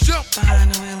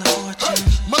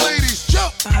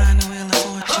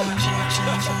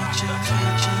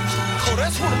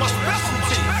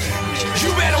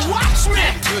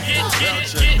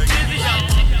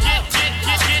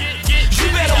You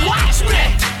better watch me.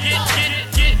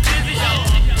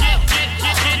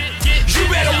 You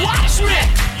better watch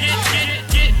me.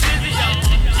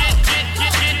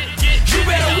 You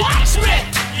better watch me.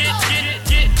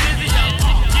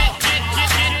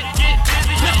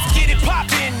 Let's get it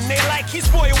poppin'. They like his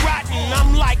boy rotten.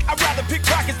 I'm like, I'd rather pick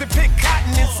pockets than pick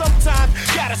cotton. And sometimes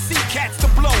gotta see cats to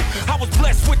blow. I was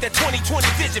blessed with that 20/20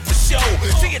 vision for show.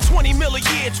 See it 20 mil a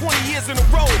year, 20 years in a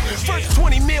row. First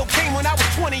 20 mil came when I was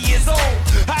 20 years old.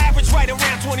 I average right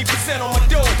around 20% on my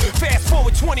dough. Fast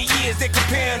forward 20 years, they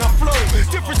comparing our flow.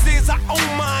 Difference is I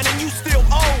own mine and you still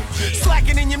owe.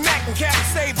 Slacking in your Mac and can't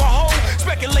save a hoe.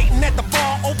 Speculating at the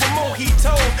bar over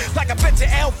mojito. Like I bet your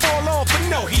L fall off, but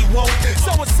no he won't.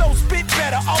 So-and-so spit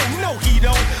better, oh no he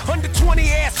don't. Under 20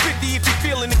 ass 50 if you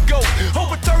feeling the goat.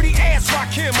 Over 30 ass rock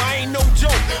him, I ain't no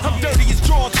joke. I'm dirty as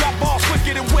drawers, drop off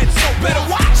quicker than wet, so better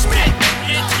watch me.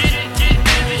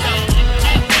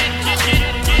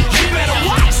 You better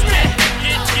watch me.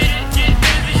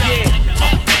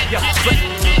 Yeah,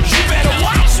 you better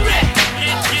watch me.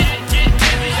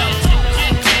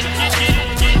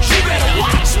 You better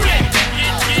watch me.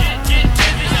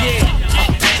 Yeah,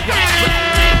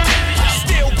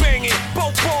 still banging,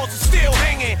 both balls are still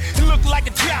hanging. It look like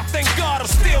a drop, thank God I'm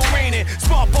still raining.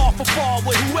 Spar ball for ball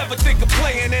with whoever think of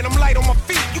playing, and I'm light on my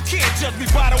feet. You can't judge me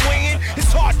by the weighing.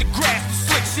 It's hard to grasp the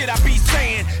slick shit I be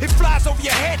saying. It flies over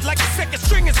your head like a second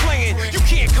string is playing. You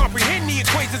can't comprehend the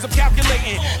equations I'm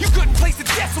calculating. You couldn't place a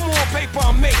decimal on paper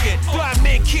I'm making. Blind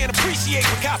men can't appreciate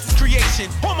Picasso's creation.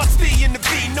 On my C in the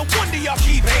V, no wonder y'all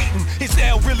keep hating. Is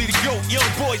L really the GOAT? Young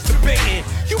boys debating.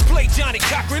 You play Johnny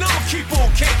Cochran, I'ma keep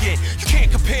on caking. You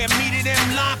can't compare me to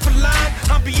them line for line.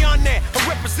 I'm beyond that, I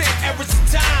represent eras of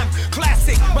time.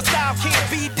 Classic, my style can't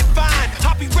be defined.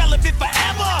 I'll be relevant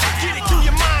forever. Get it through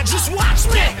your mind, just watch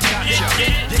me.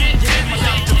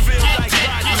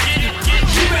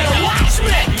 You better watch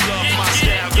me. You love my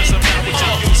style, cause I'm not what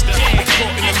you used to.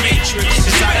 Caught in the matrix.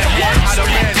 It's out of hand, how the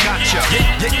man got ya.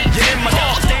 Get in my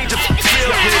danger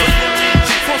field.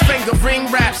 Four-finger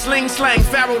ring rap, sling slang,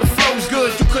 Pharaoh the flow's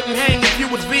good. You couldn't hang if you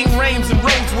was Ving Rhames and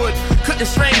Rosewood. Couldn't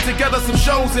string together some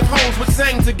shows if hoes would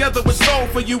sing together with soul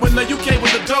for you in the UK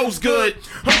when the dough's good.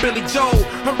 I'm Billy Joel,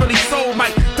 I'm really soul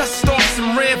Mike. Dust off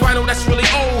some red vinyl that's really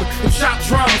old. And chop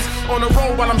drums on the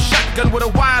road while I'm shotgun with a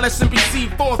wireless NBC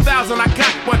 4000. I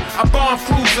got one, I bomb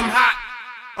cruise, I'm hot.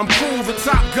 I'm cool, the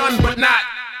Top Gun, but not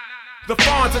the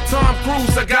fawns of Tom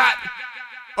Cruise. I got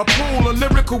a pool of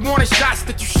lyrical warning shots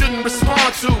that you shouldn't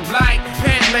respond to. Like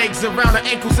pant legs around the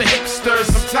ankles of hipsters.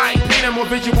 I'm tight, paint a more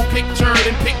visual picture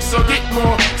than Pixar. Get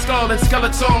more skull and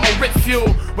skeletal or rip fuel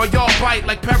while y'all bite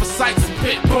like parasites and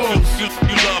pit bulls. You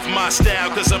love my style,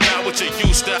 cause I'm not what you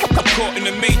used to. I'm caught in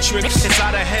the matrix. It's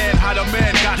out of hand, how the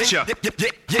man got ya.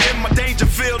 Yeah, in my danger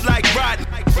field like riding.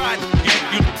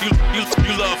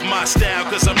 You love my style,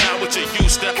 cause I'm not what you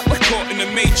used to. I'm caught in the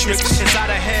matrix. It's out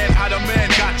of hand, how the man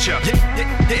got ya.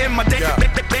 Yeah, in my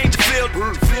danger field.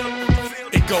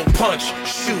 It go punch,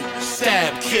 shoot,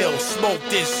 stab, kill, smoke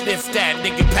this, sniff that,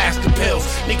 nigga pass the pills.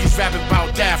 Niggas rapping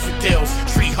about daffodils,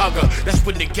 tree hugger, that's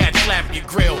when the cat slap your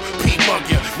grill. P-mug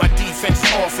ya, my defense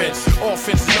is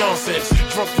offense is nonsense.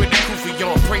 Drunk with the kufi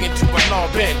on, bringing to a law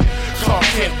bend. Clark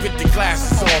Kent with the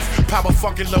glasses off, Papa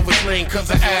fucking Lois Lane cause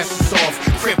her ass is off.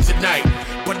 Kryptonite,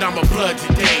 but I'm a blood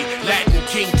today. Latin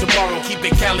king tomorrow, keep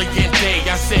it caliente.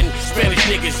 I send Spanish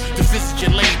niggas to visit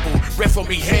your label. Ref on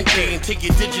me gente and take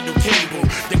your digital cable.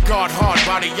 The guard hard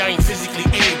body, I ain't physically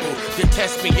able to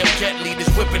test me, I'm gently, this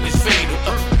whipping is fatal.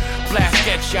 Blast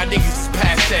sketch, y'all niggas is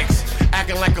past sex.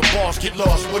 Acting like a boss, get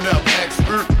lost, what up, X?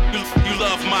 You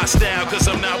love my style, cause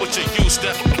I'm not what you used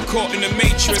to. I'm caught in the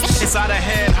matrix. It's out of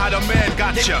hand, how the man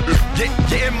got ya.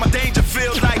 Yeah, in my danger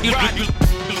field like riding.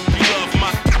 You love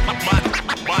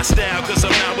my style, cause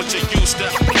I'm not what you used to.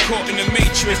 I'm caught in the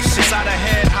matrix. It's out of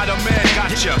hand, how the man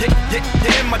got ya.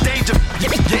 Yeah, in my danger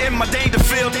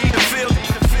field.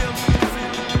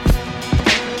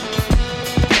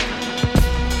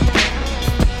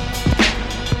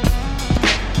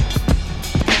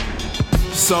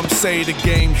 Some say the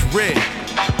game's rigged,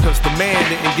 cause the man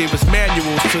didn't give us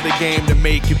manuals to the game to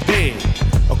make it big.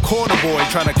 A corner boy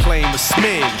trying to claim a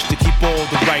smidge to keep all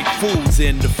the right foods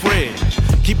in the fridge.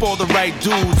 Keep all the right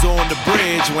dudes on the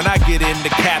bridge when I get in the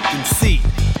captain's seat.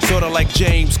 Sorta like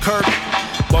James Kirk,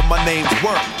 but my name's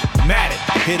Work. Matic,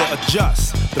 here to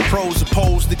adjust. The pros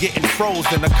opposed to getting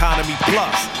frozen, Economy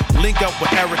Plus. Link up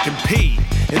with Eric and P.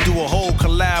 and do a whole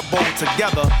collabo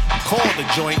together. Call the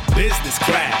joint Business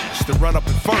Clash to run up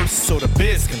in first so the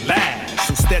biz can last.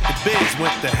 Instead, the biz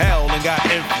went to hell and got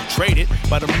infiltrated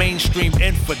by the mainstream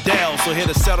infidel. So here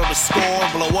to settle the score,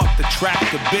 blow up the track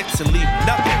to bits and leave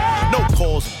nothing. No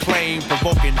cause of claim,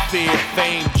 provoking fear,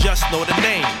 fame. Just know the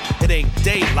name. It ain't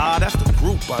De La, that's the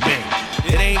group I'm in.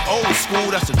 It ain't old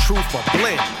school, that's the truth I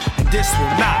blend. And this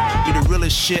will not be the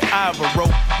realest shit I ever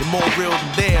wrote. You're more real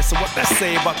than theirs, so what that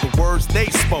say about the words they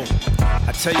spoke?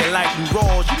 I tell you like New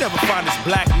Rawls, you never find this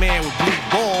black man with blue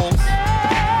balls.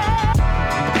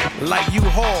 Like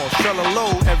U-Haul, Strella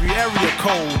Low, every area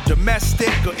code,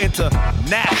 domestic or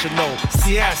international.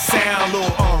 See how it sound a little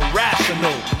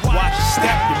irrational. Watch your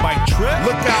step, you might trip.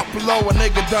 Look out below, a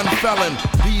nigga done felon.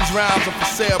 These rounds are for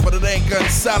sale, but it ain't gun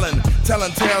selling. Telling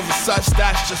tales of such,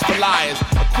 that's just for liars.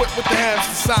 Equipped with the hands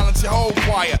to silence your whole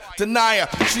choir. Denier,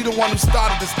 she the one who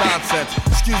started this nonsense.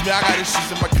 Excuse me, I got issues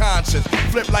in my conscience.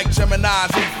 Flip like Geminis,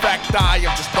 in fact I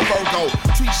am just a Virgo.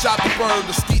 Tweet shot the bird,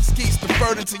 the skeets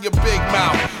deferred into your big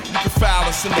mouth. You can foul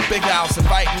us in the big house,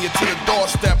 inviting you to the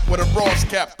doorstep with a Ross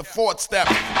cap, the fourth step.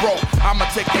 Bro, I'ma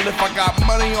take a lift, I got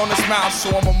money on this mouth,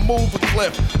 so I'ma move a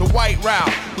cliff. The white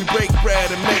route, we break bread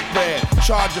and make bread.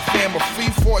 Charge a fam a fee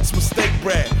for its mistake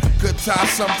bread. Good times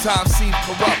sometimes seem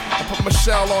corrupt. I put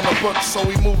Michelle on the book, so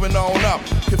we moving on up.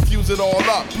 Confuse it all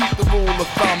up, peep the rule of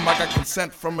thumb. I got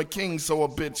consent from a king, so a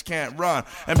bitch can't run.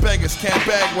 And beggars can't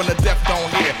beg when the deaf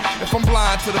don't hear. If I'm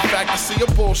blind to the fact I see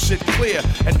your bullshit clear,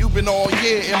 and you been all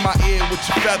year in my ear with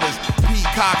your feathers.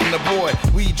 Peacocking the boy,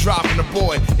 we dropping the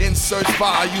boy. Insert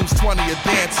volumes, 20 a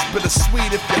dance. It's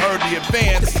bittersweet if you heard the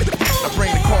advance. I bring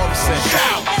the chorus in.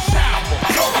 Shout, shout,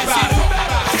 talk about it.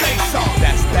 Say something.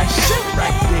 That's that shit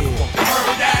right there. You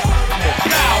heard that?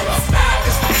 Louder.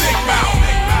 It's the big mouth.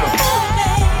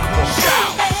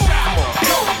 Shout, shout,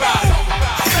 talk about it.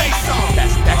 Say something.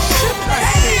 That's that shit right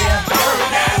there. You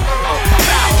heard that?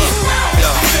 Louder.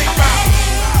 Big mouth.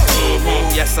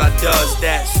 Yes, I does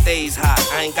that. Stays hot.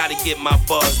 I ain't gotta get my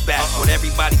buzz back. What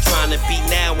everybody trying to be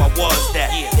now, I was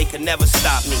that. They could never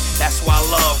stop me. That's why I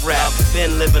love rap.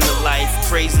 Been living the life,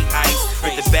 crazy ice.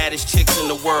 With the baddest chicks in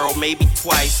the world, maybe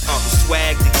twice. The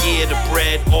swag, the gear, the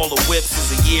bread, all the whips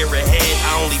is a year ahead.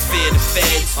 I only fear the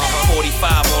feds.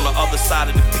 45 on the other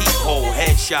side of the peephole.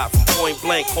 Headshot from point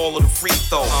blank, call it a free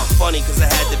throw. Funny cause I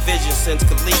had the vision since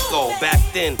Coleco. Back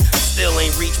then, still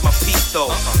ain't reached my peak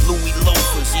though. Louis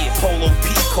loafers, polo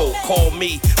peacoat. Call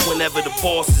me whenever the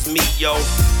bosses meet, yo.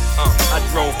 I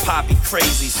drove Poppy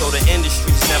crazy, so the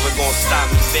industry's never gonna stop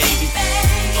me, baby.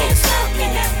 You can't stop me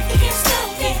now, you can't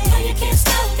stop me. No, you can't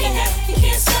stop me now, you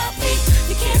can't stop me.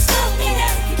 You can't stop me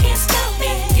now, you can't stop me.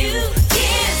 You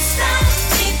can't stop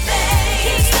me, baby. You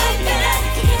can't stop me now,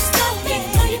 you can't stop me.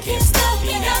 No, you can't stop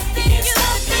me now, you can't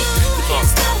stop me. You can't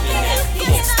stop me now, you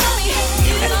can't stop me.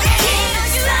 You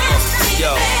can't stop me.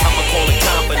 Yo, I'ma call it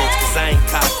confidence, cause I ain't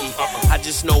cocky. I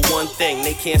just know one thing,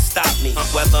 they can't stop me.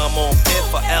 Whether I'm on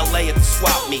Piff or LA at the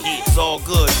swap meet, it's all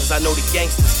good, cause I know the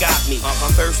gangsters got me.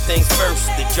 First things first,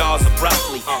 the jars of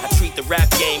broccoli. I treat the rap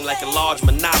game like a large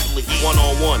monopoly.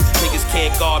 One-on-one, niggas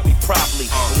can't guard me properly.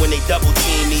 And when they double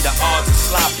team me, the odds are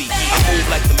sloppy. I move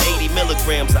like them 80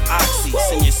 milligrams of oxy.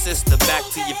 Send your sister back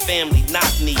to your family, not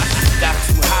me. Got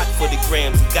too hot for the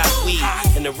grams, he got weed.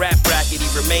 In the rap bracket, he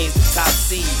remains the top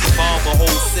seed. Revolver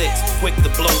hold 6, quick to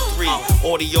blow 3.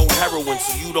 Audio heroin,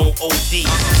 so you don't OD.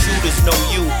 Shooters know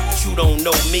you, but you don't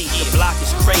know me. The block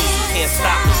is crazy, can't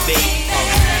stop me, baby.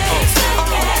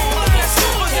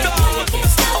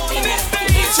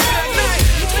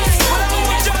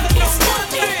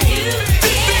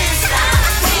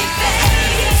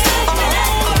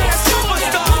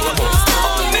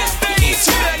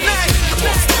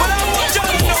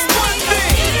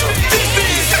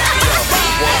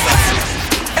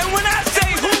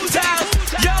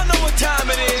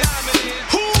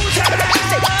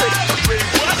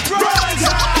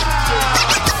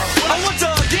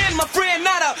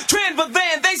 Trend for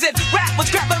then, they said rap was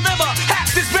crap, remember,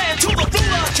 half this band to the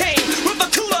ruler came.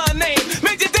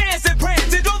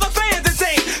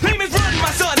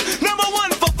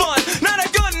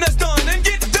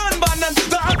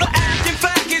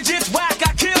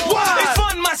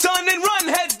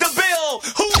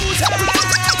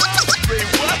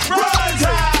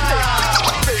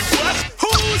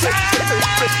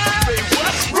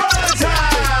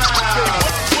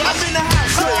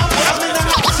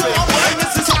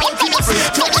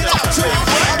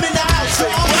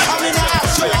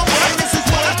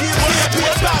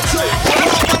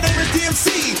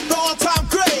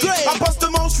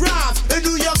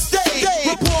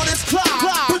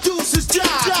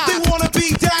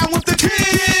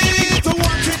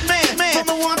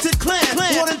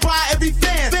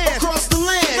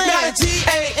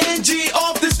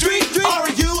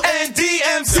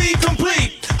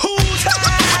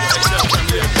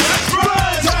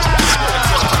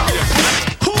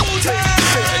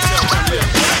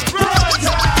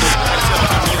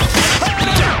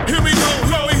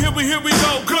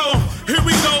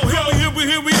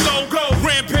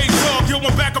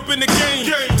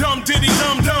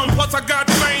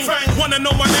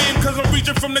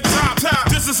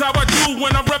 is how I do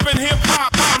when I'm reppin'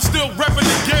 hip-hop. I'm still reppin'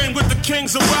 the game with the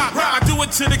kings of rock. I do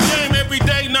it to the game every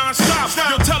day non-stop.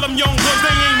 Yo, tell them young ones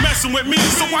they ain't messing with me.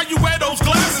 So why you wear those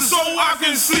glasses so I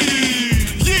can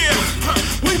see? Yeah,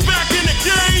 we back in the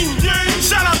game.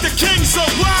 Shout out to Kings of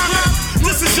Rock.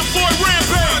 This is your boy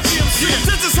Rampage. Yeah,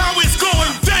 this is how it's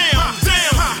going down.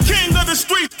 King of the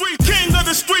street, king of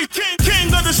the street, king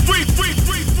of the street.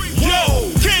 Yo,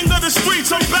 king of the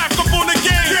streets, I'm back up on the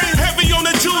game. Heavy on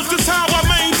the juice, this how I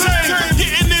maintain.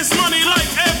 Getting this money like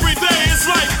every day. It's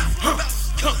like,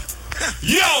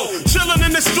 yo, chillin'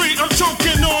 in the street, I'm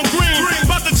choking on green.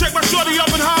 About to check my shorty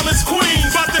up in Hollis, Queens.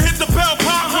 About to hit the bell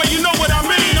pop, well, you know what I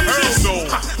mean. I'm just,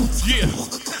 yeah.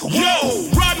 Yo,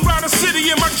 riding around the city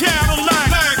in my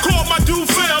Cadillac. Called my dude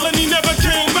Phil and he never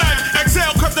came back.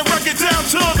 XL cut the record down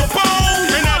to the bone.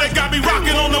 And now they got me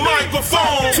rocking on the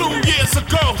microphone. 2 years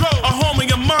ago, a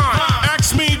homie of mine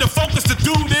asked me to focus to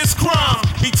do this crime.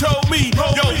 He told me,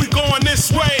 yo, we going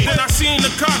this way. Then I seen the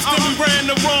cops, then we ran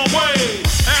the wrong way.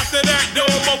 After that, though,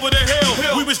 I'm over the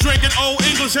hill. We was drinking Old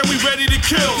English and we ready to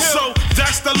kill. So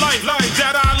that's the life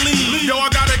that I lead. Yo, I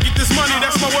gotta get this money,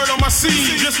 that's my word on my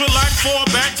seed. Just relax, fall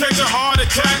back, take a heart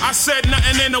attack. I said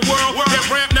nothing in the world that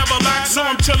ramp never lacks. So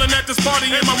I'm chilling at this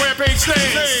party in my Rampage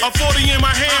stance. A 40 in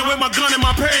my hand with my gun in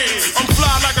my pants. I'm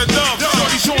fly like a dove,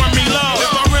 shorty showing me love.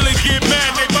 If I really get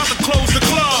mad, they about to close the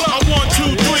club. I 1,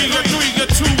 2, 3, a 3, a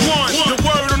 2, 1. The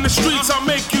word on the streets, I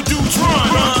make you do run.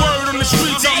 The word on the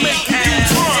streets, I make you do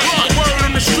run. The word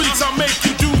on the streets, I make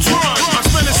you do run. I'm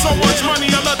spending so much money,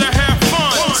 I love to have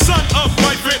fun. Son of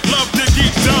my bit, love to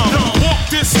get dumb. Walk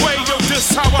this way, yo,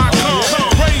 this how I come.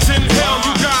 Raising hell,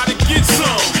 you gotta get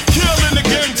some. Killing the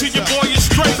game till your boy is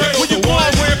straight. When you boy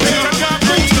Rampage, I got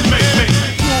moves to make.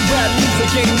 Pure rap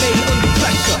music ain't made under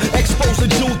pressure. Expose the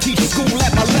Jew, teach school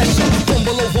at my lecture.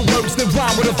 Fumble over words, then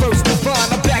rhyme with a verse divine.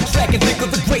 I backtrack and think of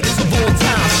the greatest of all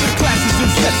time. Classes in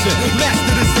session,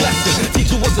 master this lesson.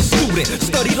 Teacher was a student,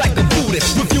 study like a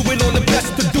Buddhist. Reviewing on the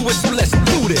best to do it, so let's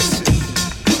do this.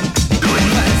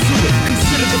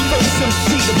 Consider the first MC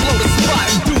to blow the spot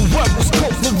and do work was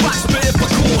cold for rocks, but if a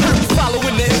cool hurt.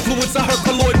 Following the influence of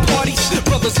Herculoid parties.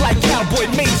 Brothers like Cowboy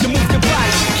Major move your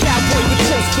body. Cowboy with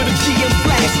toast for the GM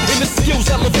Flash. And the skills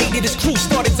elevated, his crew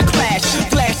started to clash.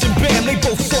 Flash and Bam, they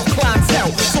both saw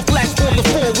clientele. So Flash formed the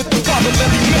 4 with the father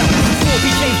Melly Mel. 4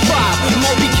 became 5,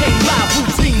 more became live.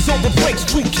 Routines over breaks,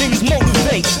 true kings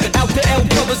motivate. Out the L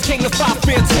brothers came to 5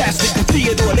 fantastic. With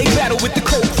Theodore, they battle with the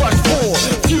Cold Crush 4.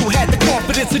 Few had the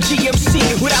confidence of GMC.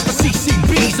 Without the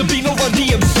CCBs, there'd be no Run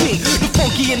DMC. The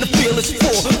funky and the fearless 4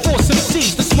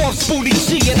 MCs. The smart Spoonie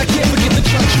G, and I can't forget the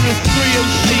treacherous 3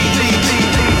 MC.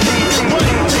 1,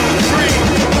 2, 3,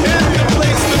 and the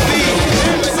place to be.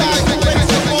 Inside the place,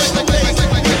 the boys, the place.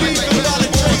 We need a lot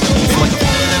of trade.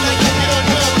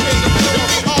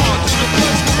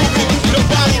 The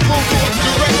body moving,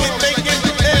 directed, thinking,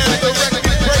 and the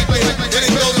record breaking. And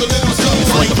it goes a little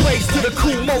something. Praise to the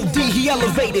cool Mo D, he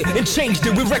elevated and changed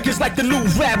it with records like the new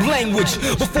rap language.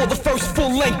 Before the first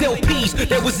full-length LPs,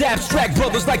 there was abstract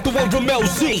brothers like the one from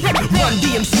LZ. Run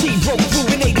DMC broke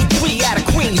through in 83 out of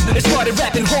Queens. They started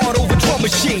rapping hard over drum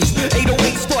machines.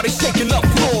 808 started shaking up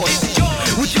floors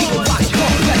with Peter Rock's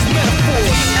complex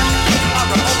metaphors.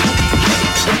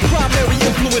 The primary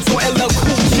influence on LL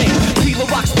Cool J. Peter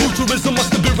Rock's futurism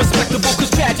must have been respectable, cause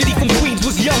Tragedy from Queens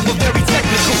was young but very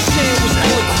technical. Shan was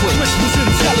eloquent, Chris was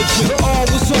intelligent. The R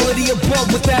was already above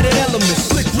with added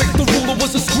elements. Slick Rick the Ruler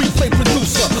was a screenplay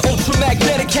producer.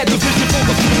 Ultramagnetic had the vision for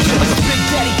the future. Like a Big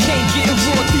Daddy Kane getting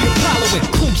raw the Apollo.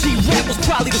 Cool G Rap was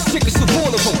probably the sickest of all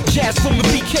of them. Jazz from the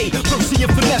BK, Percy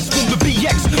and Finesse from the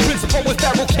BX. Prince Poe and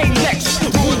Pharaoh came next.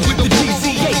 Ruled with the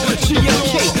GZA,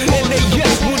 GMK,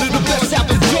 NAS, one of the best out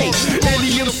the gate.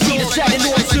 Any MC that's adding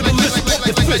on to the list, pump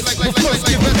your fist. But first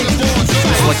give it a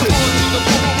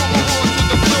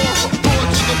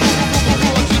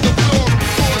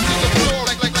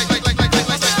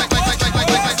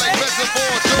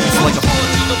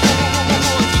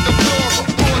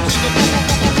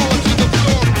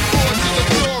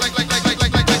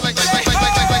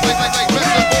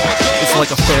like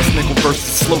a fast nickel versus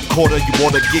slow quarter. You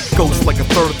wanna get ghost like a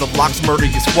third of the locks. Murder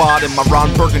your squad in my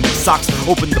Ron Burgundy socks.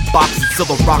 Open the box, it's still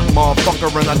a rock motherfucker,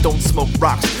 and I don't smoke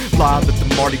rocks. Live at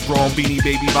the Mardi Gras, Beanie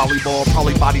Baby volleyball.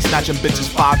 Probably body snatching bitches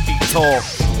 5 feet tall.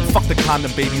 Fuck the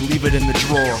condom, baby, leave it in the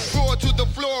drawer. Roar to the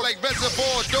floor like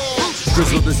reservoir dogs.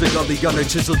 Grizzled as a gully gunner,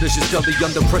 chiseled dishes gully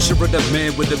under pressure of the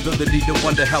man with ability to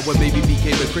wonder how it maybe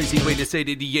became a crazy way to say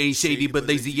that he ain't shady, but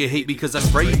lazy you hate me cause I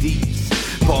spray these.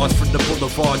 Bars from the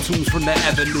boulevard, tunes from the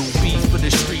avenue. Beats for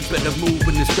the street, better move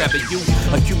when it's grabbing you.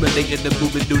 Accumulating the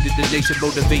movement, new to the nation,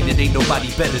 motivated. Ain't nobody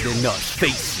better than us.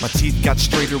 Face. My teeth got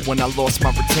straighter when I lost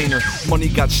my retainer. Money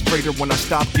got straighter when I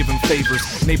stopped giving favors.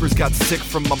 Neighbors got sick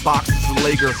from my boxes of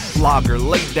lager.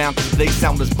 Laid down cause they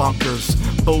sound as bonkers.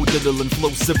 Bo diddle and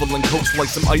flow civil and coast like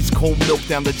some ice cold milk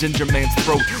down the ginger man's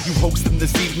throat. You hosting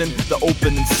this evening? The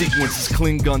opening sequence is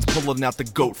clean guns pulling out the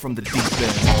goat from the deep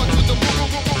end.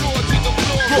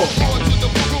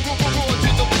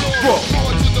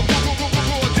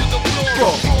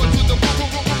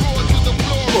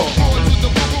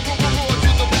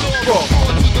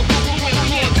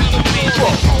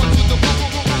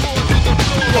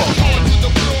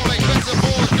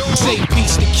 Say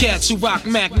peace to cats who rock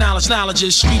Mac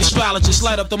knowledges, street astrologists,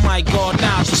 light up the mic, guard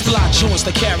knowledges, fly joints,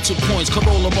 the character points,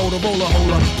 Corolla, Motorola,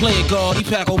 hola, play it guard, he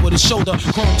pack over the shoulder,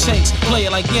 chrome tanks, play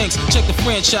it like Yanks, check the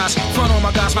franchise, front on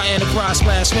my guys, my enterprise,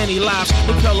 splash many lives,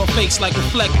 propeller fakes like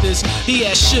reflectors, he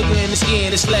has sugar in his ear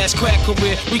in his last crack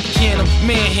career, we can him,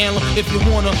 manhandle him, if you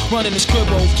wanna, run in his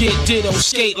cribbo, get ditto,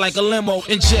 skate like a limo,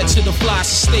 and jet to the fly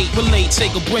state, relate,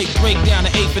 take a break down the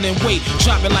eighth and then wait,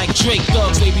 drop it like Drake,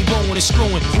 thugs, they be rolling and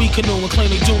screwing, we canoeing, claim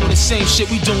they doing the same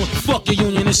shit we doing. Fuck your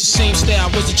union, it's the same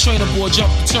style. Where's the trainer boy, jump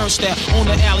the turnstile on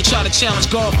the alley, try to challenge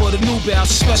God for the new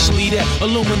bounce, especially that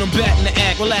aluminum bat in the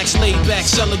act. Relax, laid back,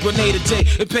 sell a grenade a day.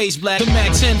 It pays black. The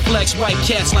Mac 10 flex, white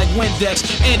cats like Windex,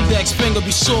 index, finger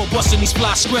be sore, busting these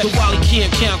fly script. The Wally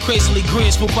can't count, crazily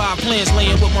grins for 5 plans,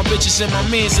 laying with my bitches and my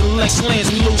mans and Lex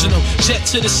lands, we losing them. Jet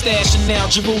to the stash and now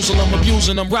Jerusalem,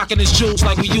 abusing them, rocking his jewels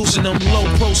like we using them. Low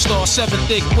pro star, 7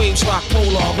 thick waves, rock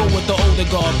polar, roll with the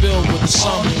older guard, build with the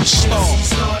sun and the stars.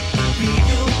 Start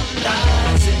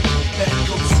realizing that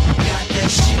ghost got that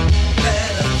shit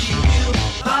that'll keep you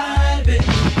vibing.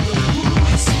 Look who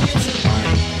is here to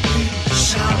bring you the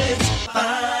shouted's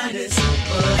finest.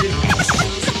 But if you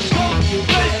choose to walk, you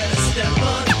better step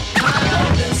up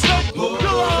behind us.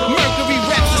 Mercury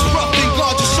raps is rough, then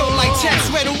guard your soul like taps.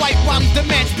 Red and white, Wally the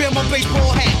match, bear my baseball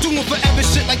hat. Doing forever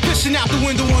shit like pissing out the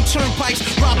window on turnpikes.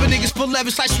 Robbing niggas for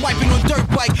levis like swiping on dirt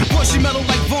bike. Bushy metal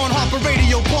like Vaughn Harper,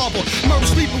 radio barber. Murder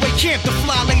sleepaway camp, the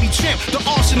fly lady champ. The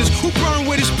arsonist who burn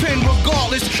with his pen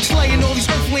regardless. Slaying all these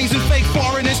earthlings and fake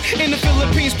foreigners. In the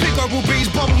Philippines, pick herbal bees,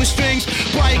 bubbling strings.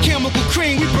 Biochemical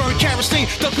cream, we burn kerosene.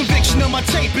 The conviction of my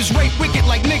tape is rape wicked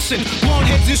like Nixon. Long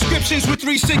heads inscriptions with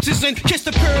 3 6s and kiss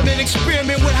the pyramid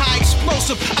experiment with high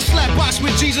explosive. I slap box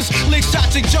with Jesus, lick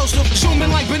shots at Joseph.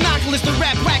 Zooming like binoculars, the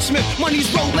rap blacksmith. Money's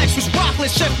Rolex was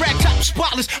rockless, chef rack top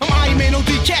spotless. I'm Iron Man, OD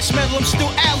cash metal, I'm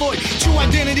still alloy. True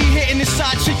identity hitting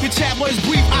inside secret tabloids.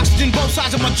 Breathe oxygen, both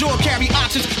sides of my jaw carry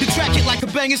oxys. The track hit like a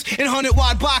bangers in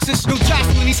 100-wide boxes. No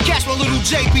jostling these cats, my little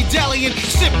JP Delian.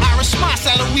 Sip Irish Moss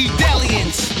out of weed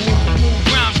Delians.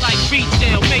 Rhymes like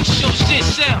retail, make sure shit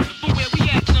sell. But where we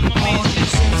at, some of my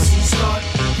start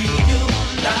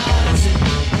realizing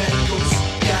that ghost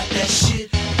got that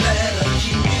shit that'll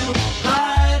keep you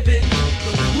vibing.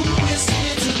 Look who is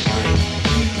here to bring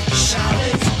you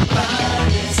shouted's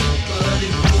finest. But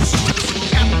if you choose to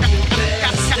walk, you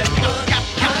better step up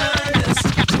behind us.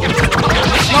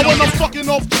 Now when I'm fucking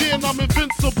off gin, I'm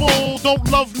invincible. Don't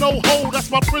love no hoe, that's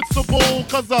my principle.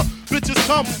 Cause bitches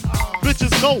come,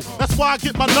 bitches go. That's why I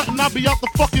get my nut and I be out the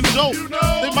fucking dough.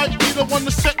 They might be the one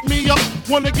to set me up,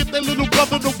 wanna get their little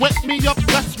brother to wet me up.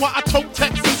 That's why I tote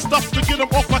texts and stuff to get them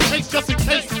off my case, just in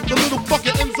case the little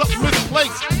fucker ends up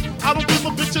misplaced. I don't give a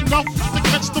bitch enough to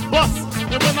catch the bus.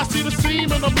 And when I see the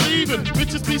seam and I'm leaving,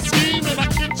 bitches be scheming, I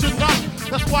kid you not.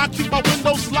 That's why I keep my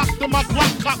windows locked and my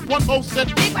Glock cock. One hoe said,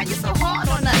 hey, why you so hard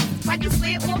on us? Why you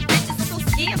say all bitches are so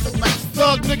scandalous?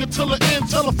 Thug nigga till the end,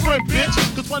 tell a friend,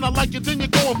 bitch. Cause when I like it, then you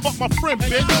go and fuck my friend,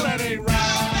 bitch. You know that ain't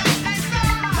right.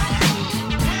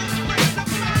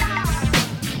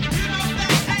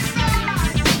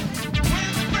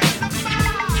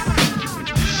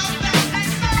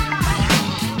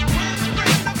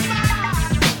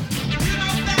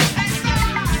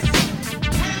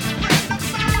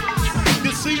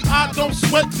 I don't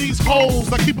sweat these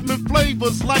hoes. I keep them in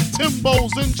flavors like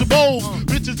Timbos and Jabos.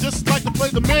 Bitches just like to play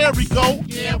the merry-go.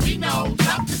 Yeah, we know.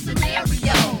 Drop the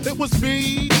scenario. It was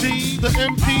me, D, the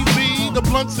MPV, the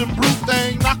blunts and brute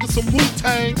thing, knocking some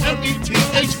Wu-Tang,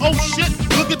 M-E-T-H. Oh shit,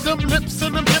 look at them lips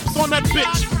and them hips on that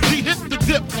bitch. D hit the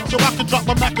dip, so I can drop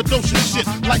my Macadocious shit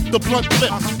like the blunt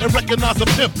clip and recognize a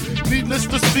pimp. Needless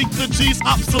to speak, the G's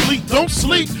obsolete. Don't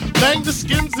sleep, bang the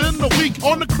skins in the week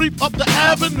on the creep up the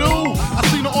avenue. I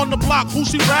seen her on the block, who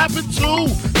she rapping to?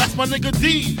 That's my nigga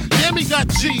D. Damn, he got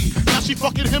G. Now she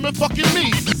fucking him and fucking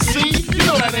me. See, you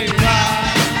know that ain't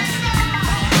right.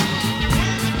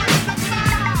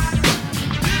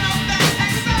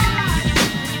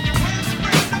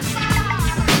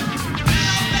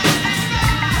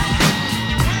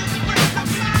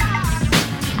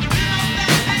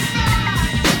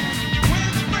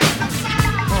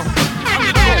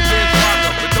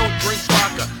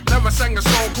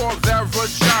 phone called Zara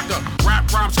Shaka,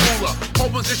 rap rhyme schooler, pole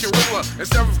position ruler. In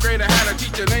 7th grade I had a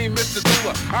teacher named Mr.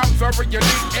 Dula. I'm very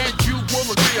unique and you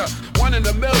will agree. One in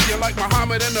a million like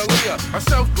Muhammad and Aaliyah. A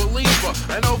self-believer,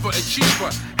 an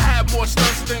overachiever. Had more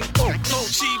stunts than cheaper.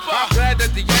 I'm glad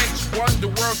that the Yankees won the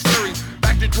World Series.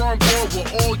 Back to drawing board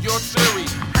with all your theory.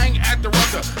 Hang at the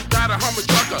rucker, got a Hummer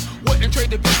trucker. Wouldn't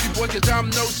trade the Beastie Boy cause I'm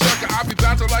no sucker. I'll be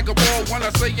bouncing like a ball when I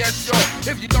say yes, y'all.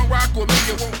 If you don't rock with me,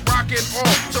 you won't rock it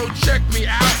all. So check me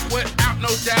out without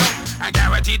no doubt. I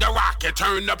guarantee the rock and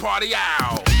turn the party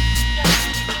out.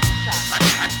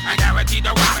 I guarantee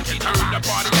the rock and turn the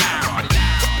party out.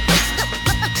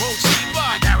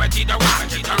 I guarantee the rock and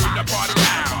turn the party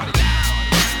out.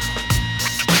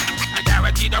 I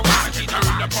guarantee the rock and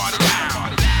turn the party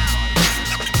out.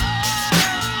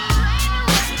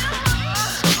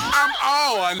 I'm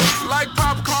on like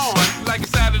popcorn, like a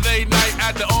Saturday night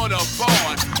at the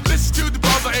Audubon. Listen to the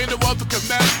brother, ain't no other can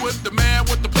mess with the man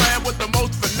with the plan with the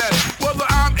most finesse. Whether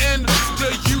I'm in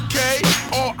the UK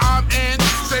or I'm in,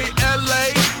 say,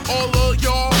 LA, all of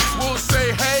y'all will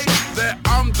say, hey, that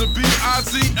I'm the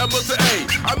B-I-Z-M-O-T-A.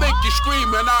 I make you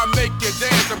scream and I make you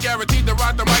dance. I'm guaranteed to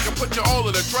ride the mic and put you all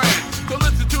in a trance. So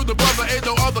listen to the brother, ain't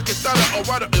no other can stutter or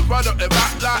rudder and rudder and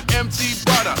rock like MC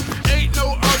Butter. Ain't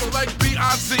no other like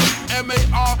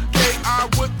B-I-Z-M-A-R-K-I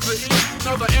with the E.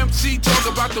 Another MC talk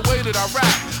about the way that I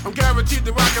rap. I'm guaranteed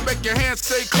to rock and make your hands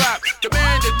say clap.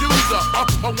 Demand the dudes a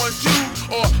 1, 2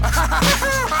 or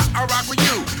I rock with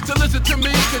you. So listen to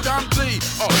me cause I'm the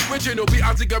original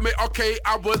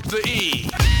B-I-Z-M-A-R-K-I with the E.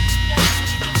 I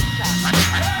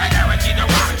guarantee the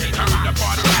rock and turn the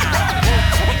party out.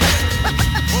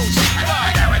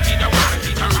 I guarantee the rock and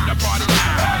turn the party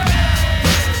out.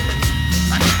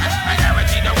 I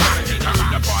guarantee the rock and turn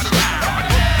the party out.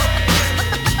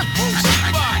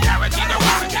 I guarantee the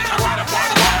rock and turn the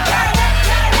party out.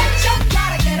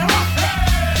 Gotta get a rough neck.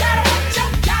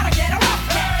 Gotta get a rough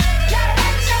neck.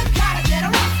 Gotta get a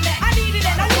rough neck. I need it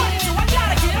and I want it, so I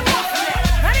gotta get a rough neck.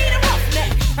 I need a rough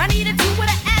neck. I need a dude with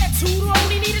an attitude who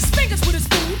only need his fingers with his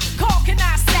food. Carl can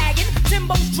I sagging,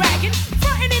 Timbo's dragging,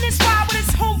 frontin' in his ride with his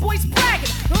homeboys bragging.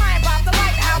 Lying about the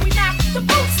light, how we knocked the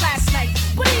boots last night.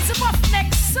 But he's a rough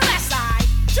neck, so that's alright.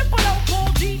 Triple O,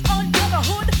 Paul D under the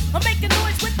hood. I'm making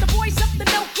noise with the boys up to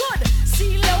no good.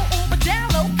 See low over down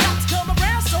low, cops come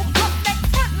around, so rough neck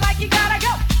front like you gotta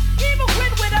go. Evil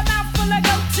grin with a mouth full of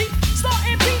goat teeth.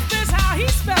 Starting beef is how he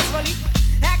spells relief.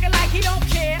 Acting like he don't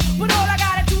care, but all I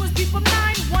gotta do is beep him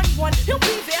 911. He'll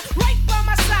be there right by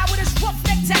my side with his rough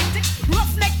neck tactics,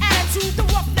 rough neck attitude, the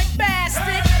rough neck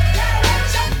bastard.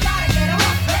 Gotta get a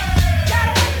rough neck.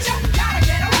 Gotta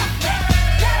get a rough neck.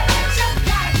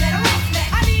 Gotta get a rough neck.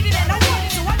 I need it and I want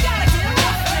it, so I gotta get a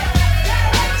rough neck.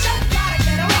 Gotta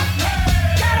get a rough neck.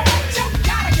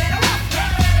 Gotta get a rough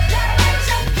neck.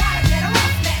 Gotta get a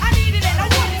rough neck. I need it and I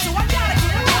want it, so I gotta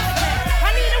get a rough neck. I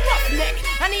need a rough neck.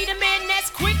 I need a man that's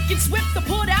quick and swift to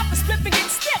put out the slip and get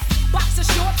stiff. Boxer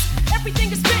shorts,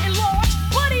 everything is fitting large,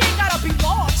 but he ain't gotta be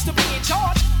large to be in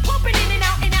charge. Pumping in and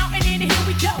out and in, here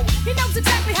we go. He knows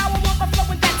exactly how I want my flow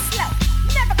and that's slow.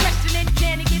 Never questioning,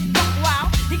 can he get buck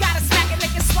wild? He gotta smack it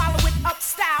like a swallow it up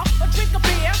style. Or drink a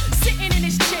beer, sitting in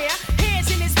his chair,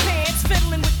 hands in his pants,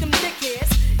 fiddling with them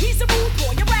dickheads. He's a rude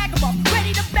boy, a ragamuff,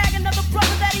 ready to bag another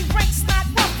brother that he ranks not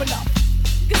rough enough.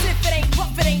 Cause if it ain't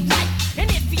rough, it ain't right. And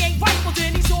if he ain't right, well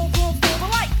then he's all wrong for the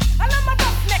light. I love my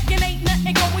rough neck and ain't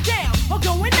nothing going down or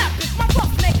going up if my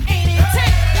rough neck ain't intact.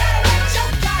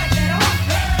 Gotta get a rough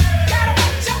neck. Gotta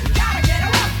get a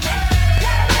rough neck.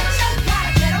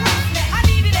 Gotta get a rough neck. I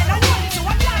need it and I want it, so I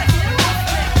gotta get a rough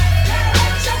neck.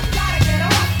 Gotta get a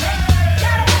rough neck.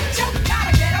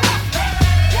 Gotta get a rough neck.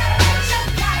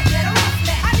 Gotta get a rough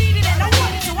neck. I need it and I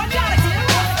want it, so I gotta get a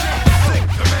rough neck. Think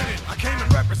a minute, I came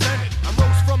and represented. I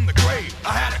rose from the grave,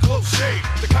 I had a close shave.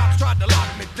 The cops tried to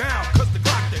lock me down, cause the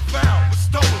Glock they found was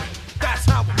stolen. That's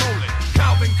how I'm rolling.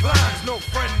 Calvin Klein's no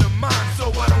friend of mine, so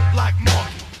I don't like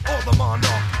Marky or the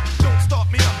Monarch. Don't start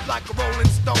me up like a rolling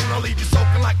stone. I'll leave you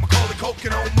soaking like Macaulay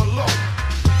Culkin on Malone.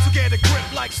 So get a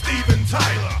grip like Steven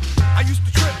Tyler. I used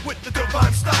to trip with the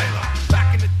Divine Styler.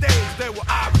 Back in the days, there were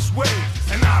Irish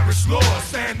waves and Irish laws.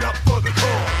 Stand up for the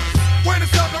cause. When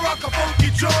it's time to rock a funky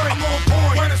joint, I'm on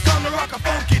point. When it's time to rock a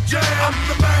funky jam, I'm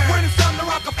the man. When it's time to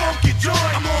rock a funky joint,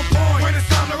 I'm on point. When it's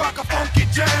time to rock a funky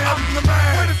jam, I'm the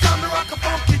man. When it's time to rock a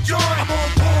funky joint, I'm on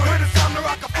point. When it's time to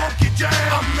rock a funky jam,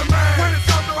 I'm the man. When it's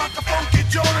time to rock a funky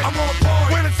joint, I'm on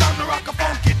point. When it's time to rock a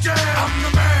funky jam, I'm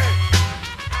the man.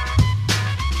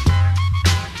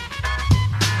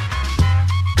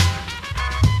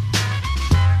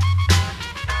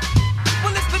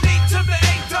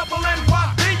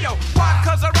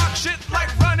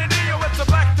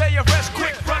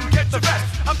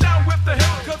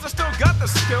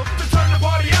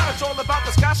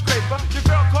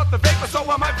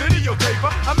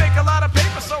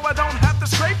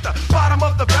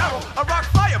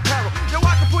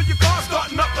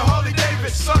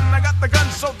 I got the gun,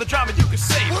 so the drama you can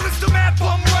save. Well, it's the mad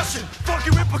bum rushing,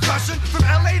 funky with percussion. From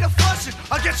LA to Flushing,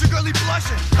 I get your girly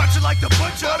blushing. Cut you like the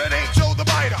butcher, but it ain't Joe the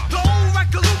Biter. The old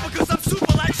Rackaloopa, cause I'm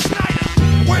super like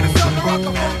Schneider. When it's time to rock a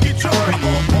funky joint, I'm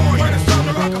on point. When it's time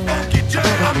to rock a funky jam,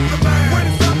 I'm the man. When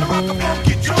it's time to rock a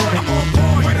funky joint, I'm on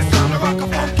point. When it's time to rock a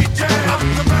funky jam, I'm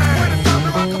the man. When it's time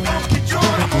to rock a funky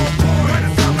joint, I'm on point. When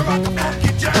it's time to rock a funky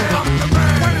jam, I'm the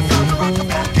man. When it's time to rock a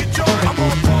funky joint, I'm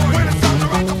on point. When it's time to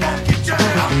rock a funky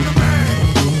jam, I'm the man.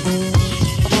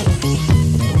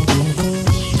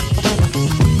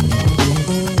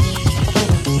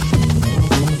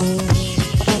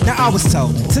 I was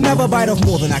told to never bite off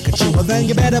more than I could chew, but then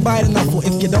you better bite enough, or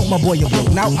if you don't, my boy, you're blue.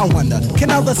 Now I wonder,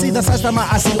 can others see the sights that my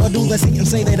eyes see, or do they see and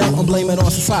say they don't and blame it on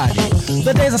society?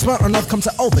 The days I spent on earth come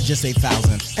to over just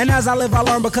 8,000, and as I live I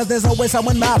learn because there's always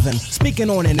someone mouthing, speaking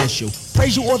on an issue.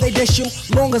 Praise you or they dish you,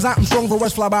 long as I'm strong, the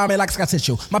words fly by me like Scott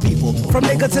tissue. My people, from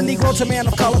nigga to negro to man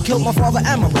of color, killed my father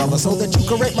and my brother, so that you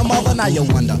could rape my mother. Now you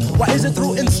wonder, why is it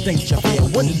through instinct you fear?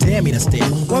 Wouldn't dare me to steal.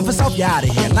 One for self, you're out of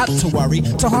here. Not to worry,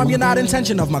 to harm you're not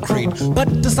intention of my creed, but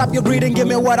to stop your greed and give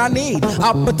me what I need.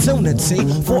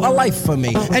 Opportunity for a life for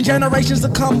me, and generations to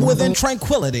come within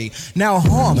tranquility. Now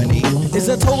harmony is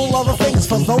a total of things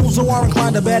for those who are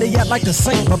inclined to better yet like to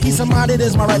sing. But peace of mind it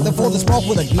is my right, therefore the spark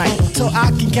will ignite, till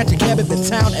I can catch a cab at the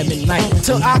town at midnight,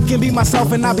 till I can be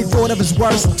myself and not be thought of as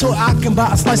worse, till I can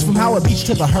buy a slice from Howard Beach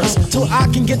to the hearse, till I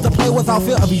can get to play without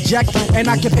fear of eject, and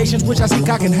occupations which I seek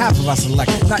I can have if I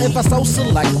select. Now if I so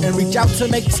select and reach out to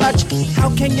make touch,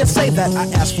 how can you say that I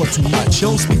ask for too much?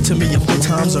 Don't speak to me of good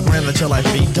times or grand that your life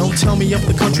be. Don't tell me of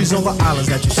the countries or the islands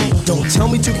that you see. Don't tell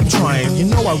me to keep trying, you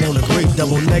know I won't agree.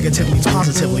 Double negative means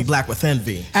positively black with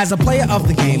envy. As a player of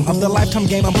the game, of the lifetime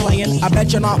game I'm playing, I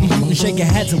bet you're not and shake your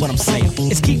head to what I'm saying.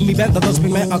 It's keeping me bent, the those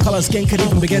be meant, a color skin could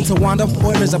even begin to wander,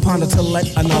 or it is a ponder to let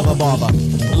another bother.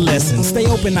 Listen, stay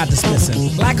open, not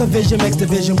dismissing. Lack of vision makes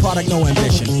division, product no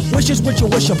ambition. Wishes what you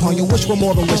wish upon, you wish for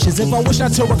more than wishes. If I wish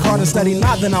not to record and study,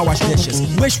 not then I wash dishes.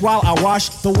 Wish while I wash,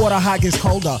 the water hot gets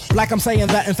colder. Like I'm saying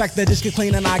that, in fact, the dish get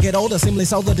clean and I get older. Seemingly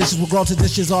so the dishes will grow to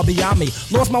dishes all beyond me.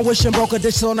 Lost my wish and broke a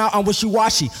dish, so now I'm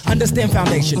wishy-washy. Understand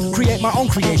foundation, create my own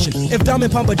creation. If dumb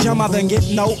and pump a jump, I then get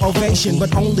no ovation,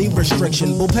 but only restriction.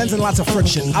 Bullpens and lots of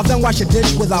friction. I then wash a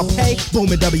dish without pay,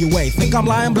 boom in WA. Think I'm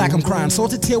lying, black, I'm crying.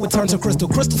 Salted tear would turn to crystal.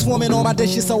 Crystals forming on my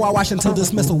dishes, so I wash until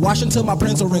dismissal. Wash until my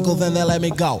prints are wrinkled, then they let me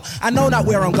go. I know not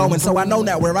where I'm going, so I know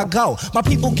not where I go. My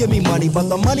people give me money, but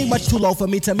the money much too low for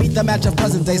me to meet the match of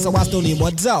present day, so I still need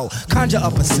more dough. Conjure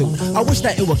up a suit, I wish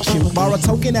that it were cute. Borrow a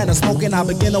token and a smoking, I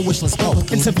begin a wish list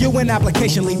hope. Interview and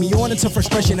application lead me on into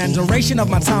frustration, and duration of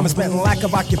my time is spent in lack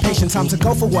of occupation. Time to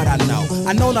go for what I know.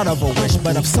 I know not of a wish,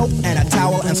 but of soap and a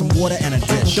towel and some water and a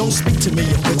dish. Don't speak to me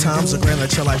of good times or grand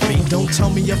that your life be. Don't tell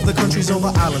me of the countries or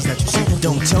the islands that you see.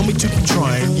 Don't tell me to keep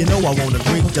trying, you know I won't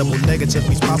agree. Double negative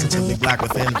means positively black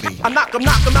with envy. I knock 'em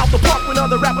out the park when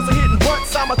other rappers are hitting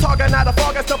blunts. I'm a target, not a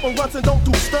fog. I step on runs and don't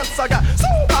do stunts. I got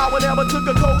soul power, never took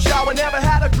a cold shower. Never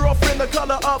had a girlfriend the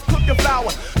color of cooking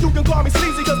flour. You can call me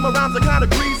sleazy cause my rhymes are kinda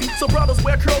greasy. So brothers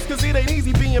wear curls cause it ain't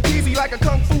easy being peasy. Like a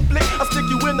kung fu flick, I stick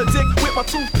you in the dick with my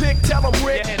toothpick. Tell 'em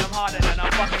Rick, you hit 'em harder than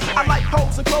I'm fucking I like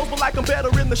hoes and clothes but like I'm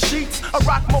better in the sheets. I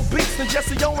rock more beats than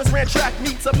Jesse Owens ran track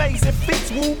meets. Amazing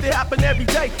feats, woo, they happen every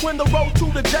day. When the road to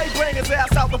the J bring his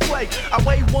ass out to play. I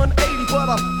weigh 180 but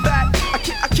I'm fat.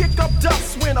 I kick up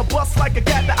dust when I bust like a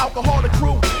gat, the alcoholic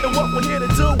crew. And what we're here to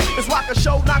do is rock a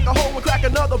show, knock a hole and crack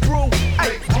another brew.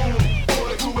 Hey. Make room for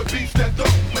the crew with beats that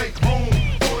don't make room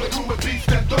for the crew with beats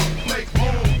that don't make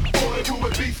room for the crew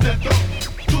with beats that don't.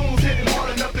 Tunes hitting hard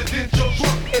enough to dent your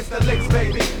truck. It's the licks,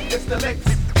 baby. It's the licks.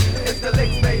 It's the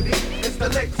licks, baby. It's the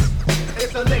licks.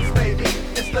 It's the licks, baby.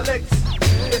 It's the licks.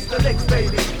 It's the licks,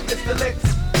 baby. It's the licks.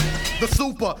 The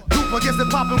super duper gets it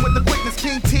poppin' with the quickness.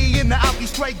 King T in the Alky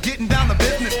straight getting down to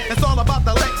business. It's all about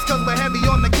the licks cause we're heavy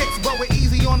on the kicks, but we're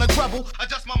easy on the treble.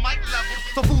 Adjust my mic level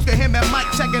so fools can hear me mic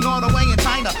checking all the way in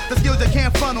China. The skills you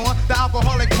can't front on, the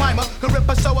alcoholic climber. Can rip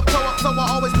a show up, toe up, so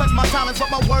I always flex my talents.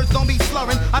 But my words don't be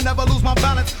slurring, I never lose my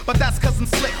balance. But that's cause I'm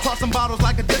slick, tossing bottles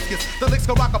like a discus. The licks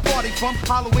can rock a party from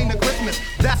Halloween to Christmas.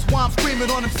 That's why I'm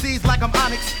screaming on them C's like I'm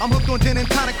Onyx. I'm hooked on gin and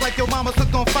tonic like your mama's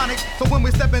hooked on phonics. So when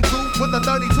we step into with the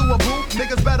 32 a brew,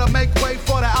 niggas better make way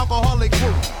for the alcoholic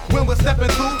crew. When we're stepping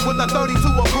through with the 32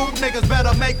 a brew, niggas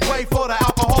better make way for the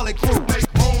alcoholic crew. Make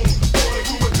room for the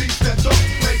crew with beats that don't.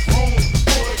 Make room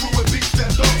for the crew with beats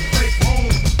that don't. Make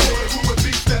room for the crew with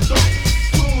beats that don't.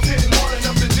 Tunes hitting hard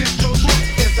enough to dent your truck.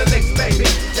 It's the licks, baby.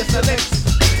 It's the licks.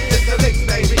 It's the licks,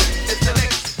 baby. It's the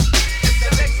licks. It's the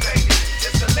licks, baby.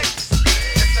 It's the licks.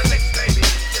 It's the licks, baby.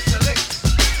 It's the licks.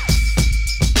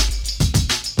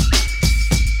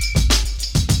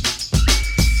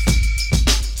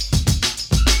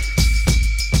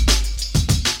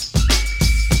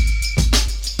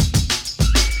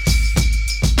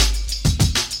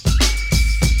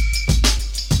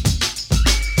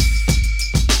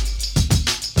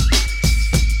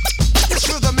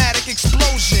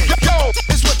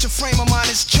 what your frame of mind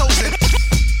is chosen.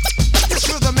 It's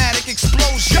rhythmatic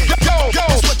explosion.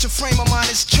 That's what your frame of mind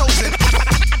is chosen.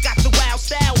 I got the wild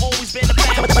style, always been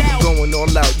about style. Going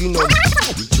all out, you know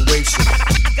the situation.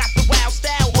 I got the wild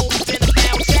style, always been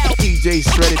about style. DJ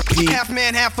Shredded P. Half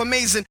man, half amazing.